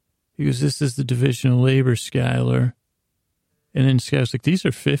 He goes, this is the Division of Labor, Schuyler. And then Scott's like, these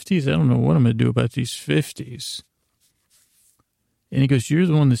are 50s? I don't know what I'm going to do about these 50s. And he goes, you're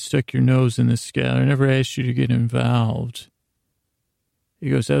the one that stuck your nose in this, Schuyler. I never asked you to get involved. He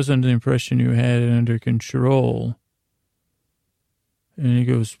goes, I was under the impression you had it under control. And he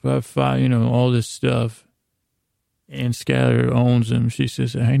goes, all this stuff. And Schuyler owns him. She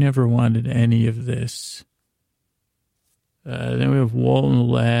says, I never wanted any of this. Then we have Walt in the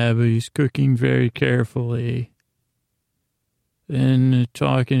lab. He's cooking very carefully. Then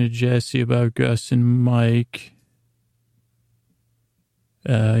talking to Jesse about Gus and Mike.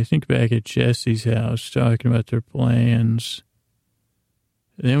 I think back at Jesse's house, talking about their plans.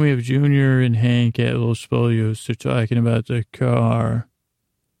 Then we have Junior and Hank at Los Polios. They're talking about their car.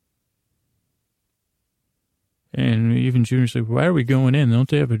 And even Junior's like, why are we going in? Don't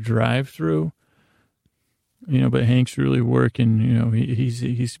they have a drive-through? But Hank's really working.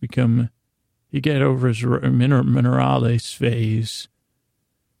 He's become... He got over his minerales phase.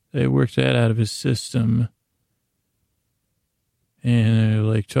 They worked that out of his system. And they're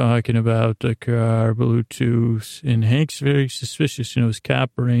like talking about the car, Bluetooth. And Hank's very suspicious, his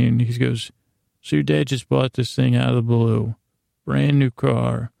cop brain. He goes, so your dad just bought this thing out of the blue. Brand new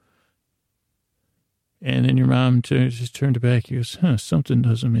car. And then your mom just turned back. He goes, something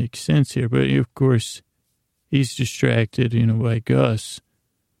doesn't make sense here. But, of course, he's distracted, by Gus.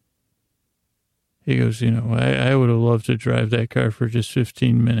 He goes, I would have loved to drive that car for just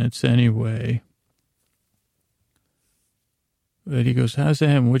 15 minutes anyway. But he goes, how's that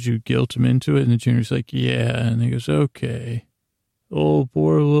happen? Would you guilt him into it? And the Junior's like, yeah. And he goes, okay. Oh,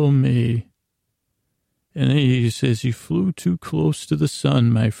 poor little me. And then he says, you flew too close to the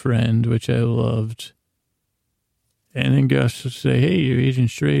sun, my friend, which I loved. And then Gus would say, hey, Agent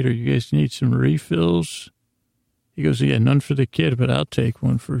Schrader, you guys need some refills? He goes, yeah, none for the kid, but I'll take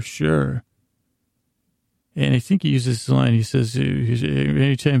one for sure. And I think he uses this line. He says,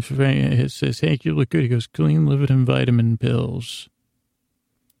 anytime it says, Hank, you look good. He goes, clean, live it in vitamin pills.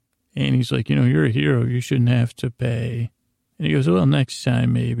 And he's like, you're a hero. You shouldn't have to pay. And he goes, well, next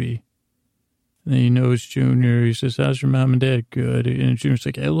time maybe. And he knows Junior. He says, how's your mom and dad? Good. And Junior's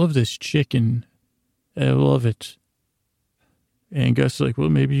like, I love this chicken. I love it. And Gus is like, well,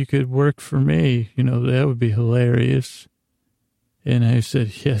 maybe you could work for me. You know, that would be hilarious. And I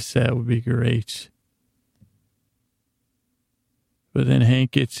said, yes, that would be great. But then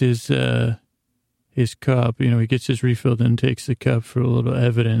Hank gets his cup. You know, he gets his refill, then takes the cup for a little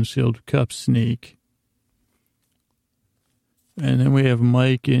evidence, the old cup sneak. And then we have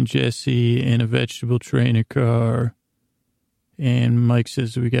Mike and Jesse in a vegetable tray in a car. And Mike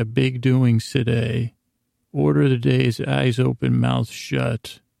says, we got big doings today. Order of the day is eyes open, mouth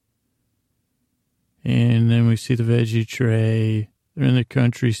shut. And then we see the veggie tray. They're in the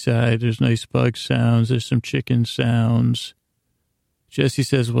countryside. There's nice bug sounds. There's some chicken sounds. Jesse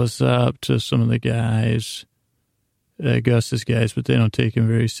says, what's up to some of the guys. Gus's guys, but they don't take him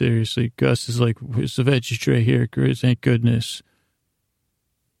very seriously. Gus is like, where's the veggie tray here? Thank goodness.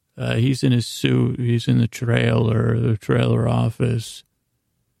 He's in his suit. He's in the trailer office.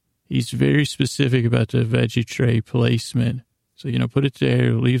 He's very specific about the veggie tray placement. So, you know, put it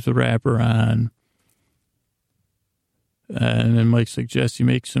there, leave the wrapper on. And then Mike's like, Jesse,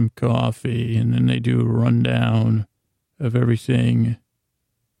 make some coffee. And then they do a rundown of everything,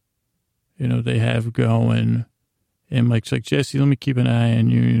 you know, they have going. And Mike's like, Jesse, let me keep an eye on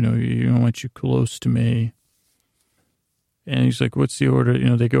you. You know, I don't want you close to me. And he's like, what's the order? You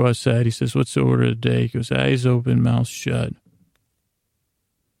know, they go outside. He says, what's the order of the day? He goes, eyes open, mouth shut.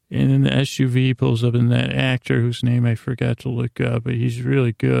 And then the SUV pulls up, and that actor whose name I forgot to look up, but he's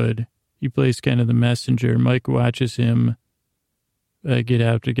really good. He plays kind of the messenger. Mike watches him get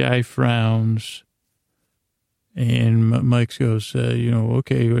out. The guy frowns. And Mike goes, you know,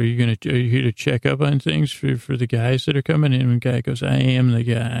 okay, are you here to check up on things for the guys that are coming in? And the guy goes, I am the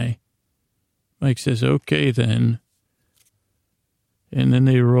guy. Mike says, okay, then. And then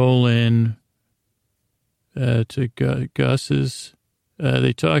they roll in to Gus's.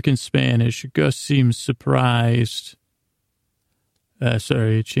 They talk in Spanish. Gus seems surprised.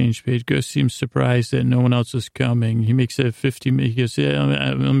 Sorry, I changed page. Gus seems surprised that no one else is coming. He makes it 50. He goes, yeah,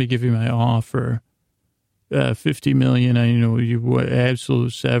 let me give you my offer. 50 million. You know, you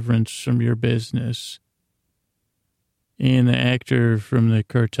absolute severance from your business. And the actor from the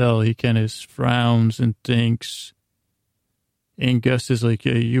cartel, he kind of frowns and thinks. And Gus is like,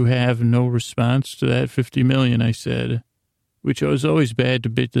 you have no response to that 50 million, I said. Which was always bad to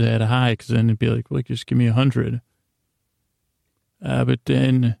bid that high, because then it'd be like, look, just give me 100. But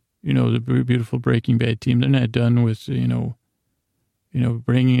then, you know, the beautiful Breaking Bad team, they're not done with, you know,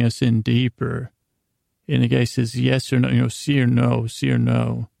 bringing us in deeper. And the guy says, yes or no, you know, see or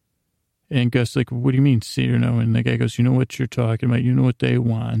no. And Gus like, what do you mean, see or no? And the guy goes, you know what you're talking about. You know what they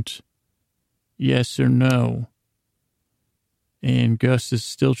want. Yes or no. And Gus is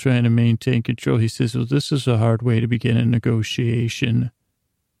still trying to maintain control. He says, well, this is a hard way to begin a negotiation.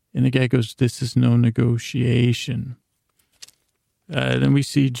 And the guy goes, this is no negotiation. Then we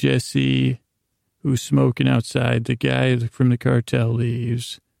see Jesse, who's smoking outside. The guy from the cartel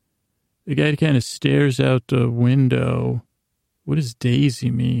leaves. The guy kind of stares out the window. What does Daisy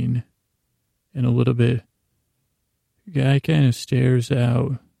mean? And a little bit. The guy kind of stares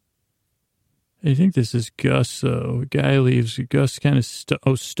out. I think this is Gus, though. The guy leaves. Gus kind of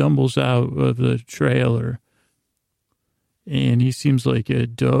stumbles out of the trailer. And he seems like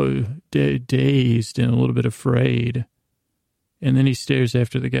dazed and a little bit afraid. And then he stares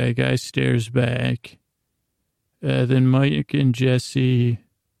after the guy. Guy stares back. Then Mike and Jesse...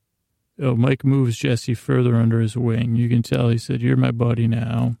 Oh, Mike moves Jesse further under his wing. You can tell he said, you're my buddy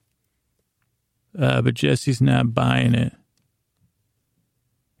now. But Jesse's not buying it.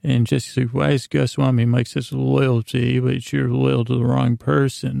 And Jesse's like, why does Gus want me? Mike says, loyalty, but you're loyal to the wrong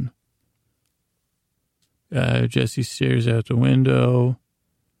person. Jesse stares out the window.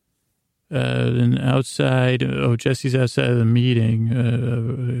 Then outside, Jesse's outside of the meeting,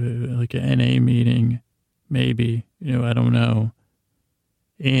 like an NA meeting, maybe. You know, I don't know.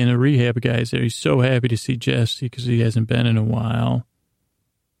 And the rehab guy's there. He's so happy to see Jesse because he hasn't been in a while.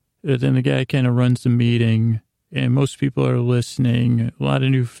 Then the guy kind of runs the meeting, and most people are listening. A lot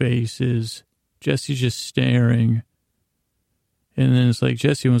of new faces. Jesse's just staring. And then it's like,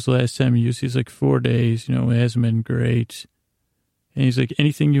 Jesse, when was the last time you used? He's like, 4 days. You know, it hasn't been great. And he's like,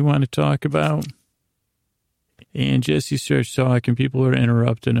 anything you want to talk about? And Jesse starts talking. People are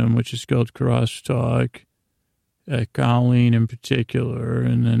interrupting him, which is called crosstalk. Colleen in particular.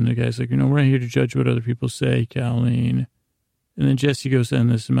 And then the guy's like, you know, we're not here to judge what other people say, Colleen. And then Jesse goes on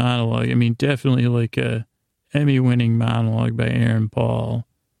this monologue. I mean, definitely like a Emmy-winning monologue by Aaron Paul.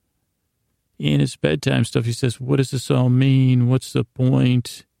 In his bedtime stuff, he says, what does this all mean? What's the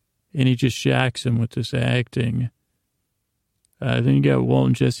point? And he just shocks him with this acting. Then you got Walt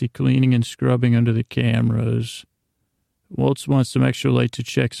and Jesse cleaning and scrubbing under the cameras. Walt wants some extra light to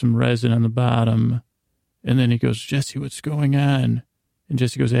check some resin on the bottom. And then he goes, Jesse, what's going on? And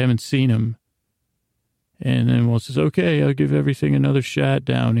Jesse goes, I haven't seen him. And then Walt says, okay, I'll give everything another shot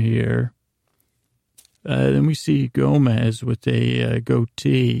down here. Then we see Gomez with a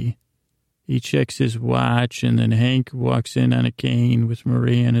goatee. He checks his watch, and then Hank walks in on a cane with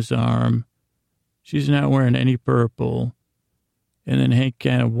Marie on his arm. She's not wearing any purple. And then Hank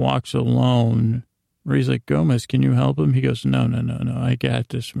kind of walks alone. Marie's like, Gomez, can you help him? He goes, no, I got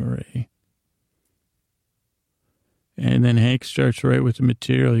this, Marie. And then Hank starts right with the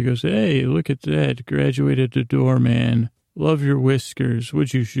material. He goes, hey, look at that. Graduated to doorman. Love your whiskers.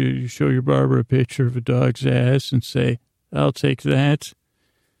 Would you show your barber a picture of a dog's ass and say, I'll take that?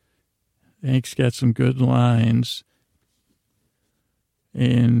 Hank's got some good lines.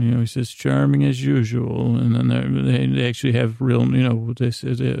 And, he says, charming as usual. And then they actually have real,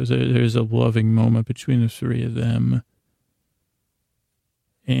 there's a loving moment between the three of them.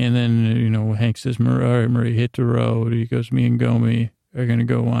 And then, Hank says, all right, Marie, hit the road. He goes, me and Gomi are going to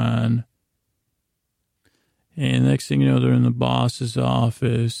go on. And next thing you know, they're in the boss's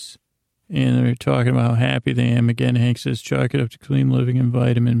office. And they're talking about how happy they am. Again, Hank says, chalk it up to clean living and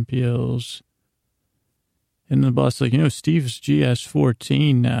vitamin pills. And the boss is like, Steve's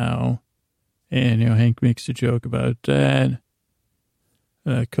GS14 now. And, Hank makes a joke about that.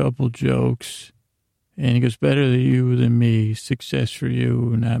 A couple jokes. And he goes, better than you than me. Success for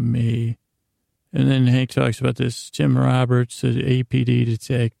you, not me. And then Hank talks about this Tim Roberts, an APD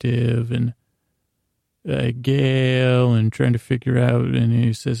detective, and Gail, and trying to figure out. And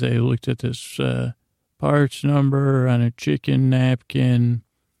he says, I looked at this parts number on a chicken napkin.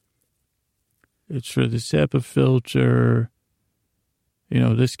 It's for the HEPA filter.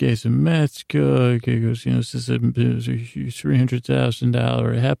 This guy's a meth cook. He goes, this is a $300,000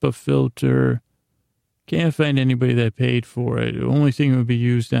 HEPA filter. Can't find anybody that paid for it. The only thing it would be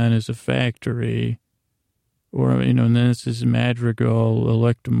used on is a factory. Or, and then this is Madrigal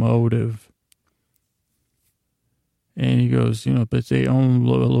Electromotive. And he goes, but they own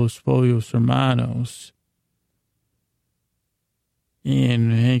Los Pollos Hermanos.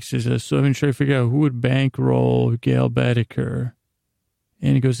 And Hank says, so I've been trying to figure out who would bankroll Gail Bedecker.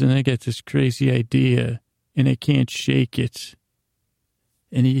 And he goes, and I got this crazy idea, and I can't shake it.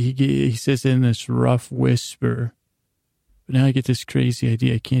 And he says in this rough whisper, but now I get this crazy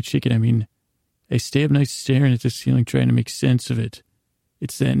idea. I can't shake it. I mean, I stay up nights staring at the ceiling trying to make sense of it.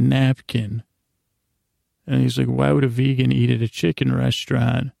 It's that napkin. And he's like, why would a vegan eat at a chicken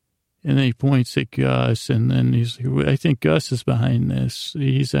restaurant? And then he points at Gus, and then he's like, I think Gus is behind this.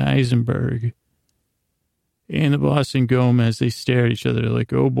 He's Eisenberg. And the boss and Gomez, they stare at each other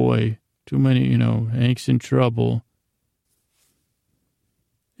like, oh boy, too many, Hank's in trouble.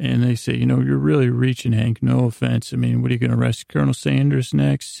 And they say, you're really reaching, Hank. No offense. I mean, what are you going to arrest Colonel Sanders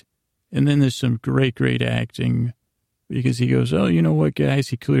next? And then there's some great, great acting because he goes, oh, you know what, guys?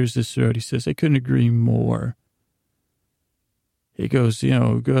 He clears this throat. He says, I couldn't agree more. He goes,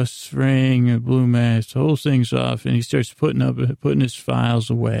 Gus Fring, blue mask, the whole thing's off. And he starts putting his files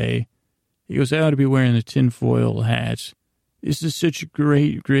away. He goes, I ought to be wearing the tinfoil hat. This is such a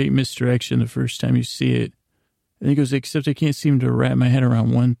great, great misdirection the first time you see it. And he goes, except I can't seem to wrap my head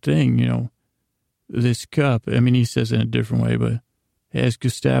around one thing, this cup. I mean, he says it in a different way, but it has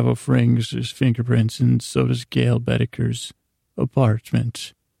Gustavo Fring's fingerprints, and so does Gail Bedecker's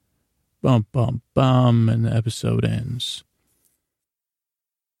apartment. Bum, bum, bum, and the episode ends.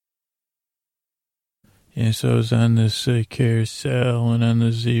 Yeah, so I was on this carousel, and on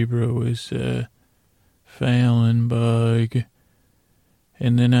the zebra was Fallon Bug.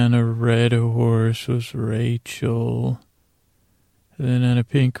 And then on a red horse was Rachel. And then on a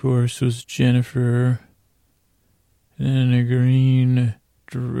pink horse was Jennifer. And then a green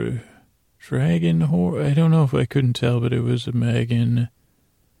dragon horse. I don't know if I couldn't tell, but it was a Megan.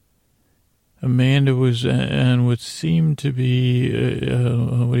 Amanda was on what seemed to be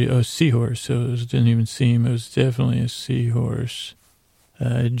a seahorse. So it didn't even seem. It was definitely a seahorse.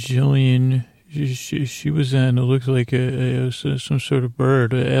 Jillian... She was on, it looked like some sort of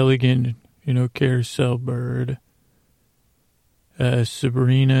bird, an elegant, carousel bird.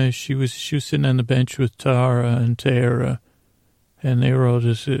 Sabrina, she was sitting on the bench with Tara and Tara, and they were all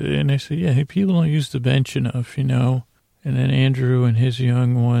just, and I said, yeah, people don't use the bench enough, And then Andrew and his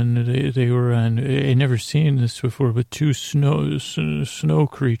young one, they were on, I never seen this before, but two snow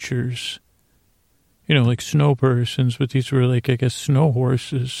creatures. Like snow persons, but these were like, I guess, snow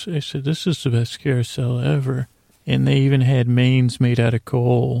horses. I said, this is the best carousel ever. And they even had manes made out of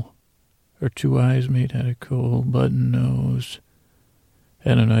coal. Her 2 eyes made out of coal, button nose.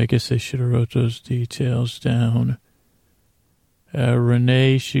 I don't know, I guess I should have wrote those details down.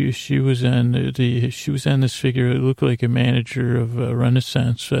 Renee, she was on this figure. It looked like a manager of a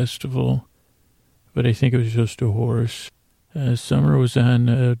Renaissance festival, but I think it was just a horse. Summer was on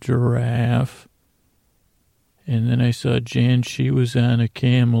a giraffe. And then I saw Jan, she was on a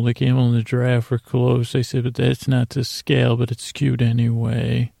camel. The camel and the giraffe were close. I said, but that's not to scale, but it's cute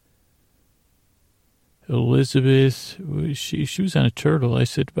anyway. Elizabeth, she was on a turtle. I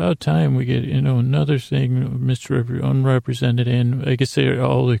said, about time we get, another thing unrepresented in. I guess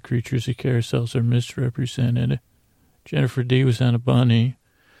all the creatures of carousels are misrepresented. Jennifer D. was on a bunny.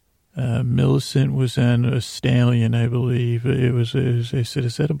 Millicent was on a stallion, I believe. I said,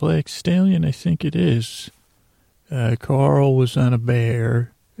 is that a black stallion? I think it is. Carl was on a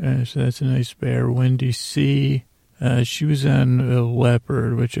bear. So that's a nice bear. Wendy C. She was on a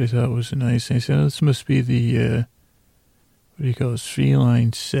leopard, which I thought was nice. I said, oh, this must be the,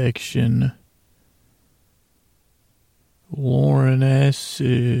 feline section. Lauren S.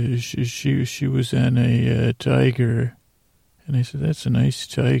 She was on a tiger. And I said, that's a nice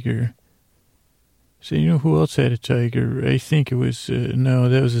tiger. So, who else had a tiger? I think it was, no,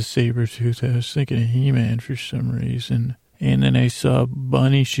 that was a saber-tooth. I was thinking of He-Man for some reason. And then I saw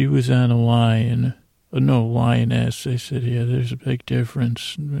Bunny. She was on a lion. No, lioness. I said, yeah, there's a big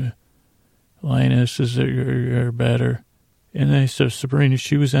difference. Lionesses are better. And then I saw Sabrina.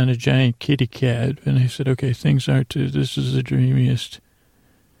 She was on a giant kitty cat. And I said, okay, things aren't this is the dreamiest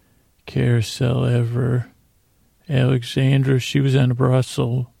carousel ever. Alexandra, she was on a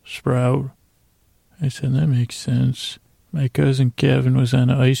Brussels sprout. I said, that makes sense. My cousin Kevin was on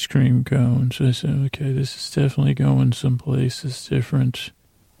an ice cream cone. So I said, okay, this is definitely going someplace that's different.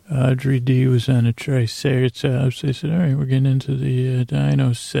 Audrey D. was on a Triceratops. I said, all right, we're getting into the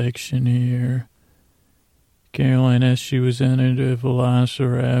dino section here. Caroline S., she was on a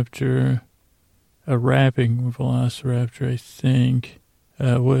Velociraptor. A rapping Velociraptor, I think.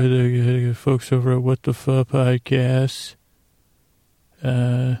 What the folks over at What the Fuck podcast.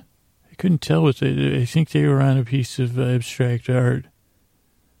 I couldn't tell what I think they were on a piece of abstract art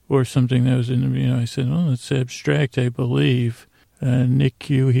or something that was in, I said, well, it's abstract, I believe. Nick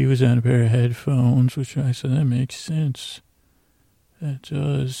Q, he was on a pair of headphones, which I said, that makes sense. That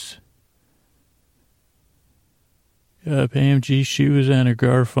does. Pam G, she was on a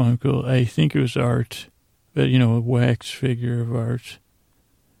Garfunkel. I think it was art, but, a wax figure of art.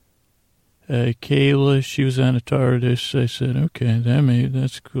 Kayla, she was on a TARDIS. I said, okay,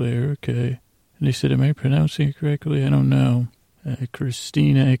 that's clear, okay. And they said, am I pronouncing it correctly? I don't know.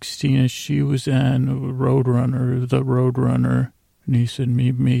 Christina Xtina, she was on Roadrunner, the Roadrunner. And he said,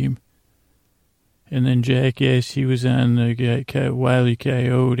 meep. And then Jackass, he was on the Wile E.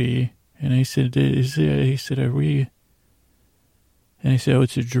 Coyote. And I said, he said, are we? And I said, oh,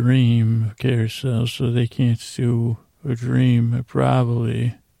 it's a dream carousel, so they can't sue a dream,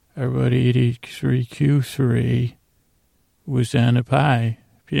 probably. Our buddy 83Q3 was on a pie.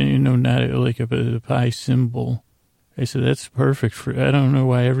 Not like a pie symbol. I said, that's perfect for, I don't know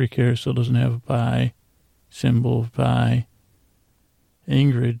why every carousel doesn't have a pie, symbol of pie.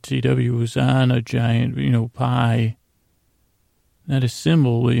 Ingrid TW was on a giant, pie. Not a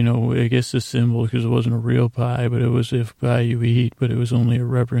symbol, I guess a symbol because it wasn't a real pie, but it was if pie you eat, but it was only a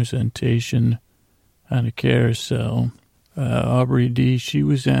representation on a carousel. Aubrey D., she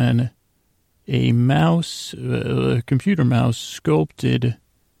was on a mouse, a computer mouse sculpted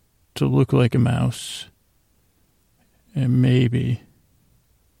to look like a mouse. And maybe.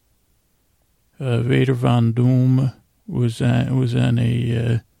 Vader Von Doom was on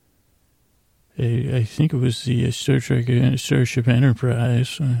a I think it was the Starship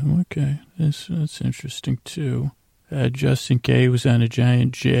Enterprise. Okay, that's interesting too. Justin K. was on a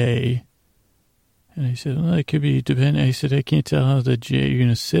giant J. And I said, well, it could be depending. I said, I can't tell how the J, you're going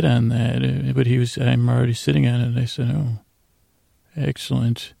to sit on that. But I'm already sitting on it. And I said, oh,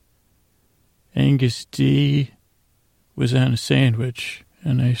 excellent. Angus D. was on a sandwich.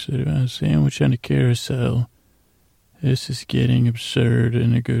 And I said, a sandwich on a carousel. This is getting absurd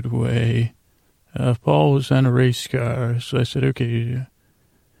in a good way. Paul was on a race car. So I said, okay,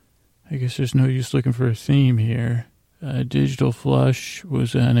 I guess there's no use looking for a theme here. Digital Flush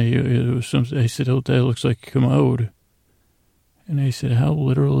was on I said, oh, that looks like a commode. And I said, how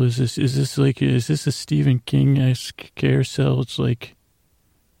literal is this? Is this a Stephen King-esque carousel? It's like,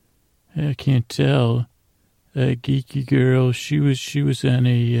 I can't tell. Geeky Girl, she was on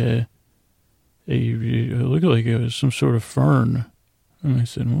it looked like it was some sort of fern. And I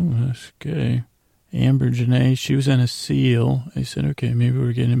said, oh, that's okay. Amber Janae, she was on a seal. I said, okay, maybe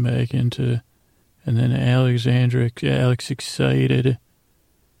we're getting back into... And then Alex Excited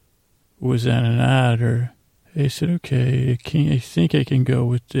was on an otter. I said, okay, I think I can go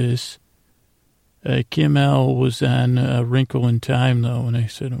with this. Kim L was on Wrinkle in Time, though, and I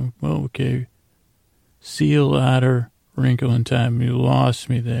said, oh, well, okay. Seal, Otter, Wrinkle in Time. You lost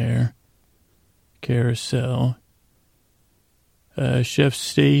me there. Carousel. Chef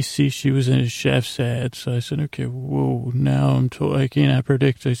Stacy, she was in a chef's hat, so I said, okay, whoa, now I'm told I cannot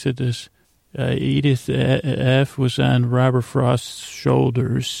predict. I said this. Edith F was on Robert Frost's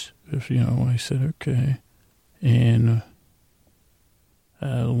shoulders, if you know. I said, okay. And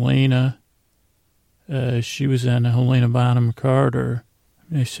Lena, she was on Helena Bonham Carter.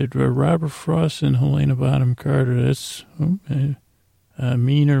 I said, Robert Frost and Helena Bonham Carter, that's okay.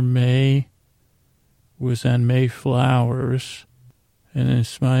 Meaner May was on May Flowers. And then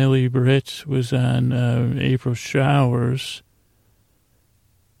Smiley Britt was on April Showers.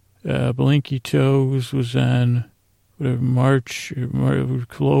 Blinky Toes was on March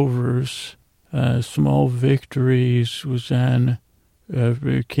Clovers. Small Victories was on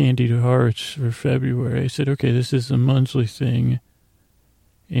Candied Hearts for February. I said, okay, this is a monthly thing.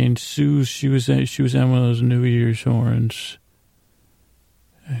 And Sue, she was on one of those New Year's horns.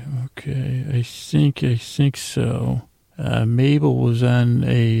 Okay, I think so. Mabel was on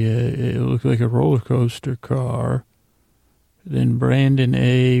it looked like a roller coaster car. Then Brandon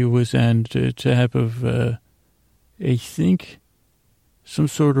A was on top of, I think, some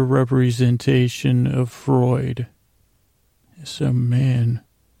sort of representation of Freud. So, man,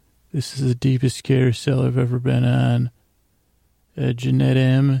 this is the deepest carousel I've ever been on. Jeanette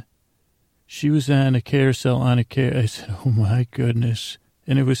M, she was on a carousel on a carousel. I said, oh, my goodness.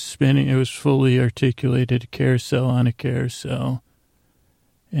 And it was spinning. It was fully articulated carousel on a carousel.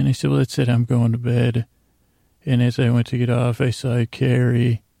 And I said, well, that's it. I'm going to bed. And as I went to get off, I saw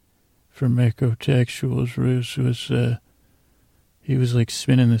Carrie from Echo Textuals. He was like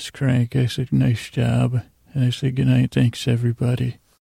spinning this crank. I said, nice job. And I said, good night. Thanks, everybody.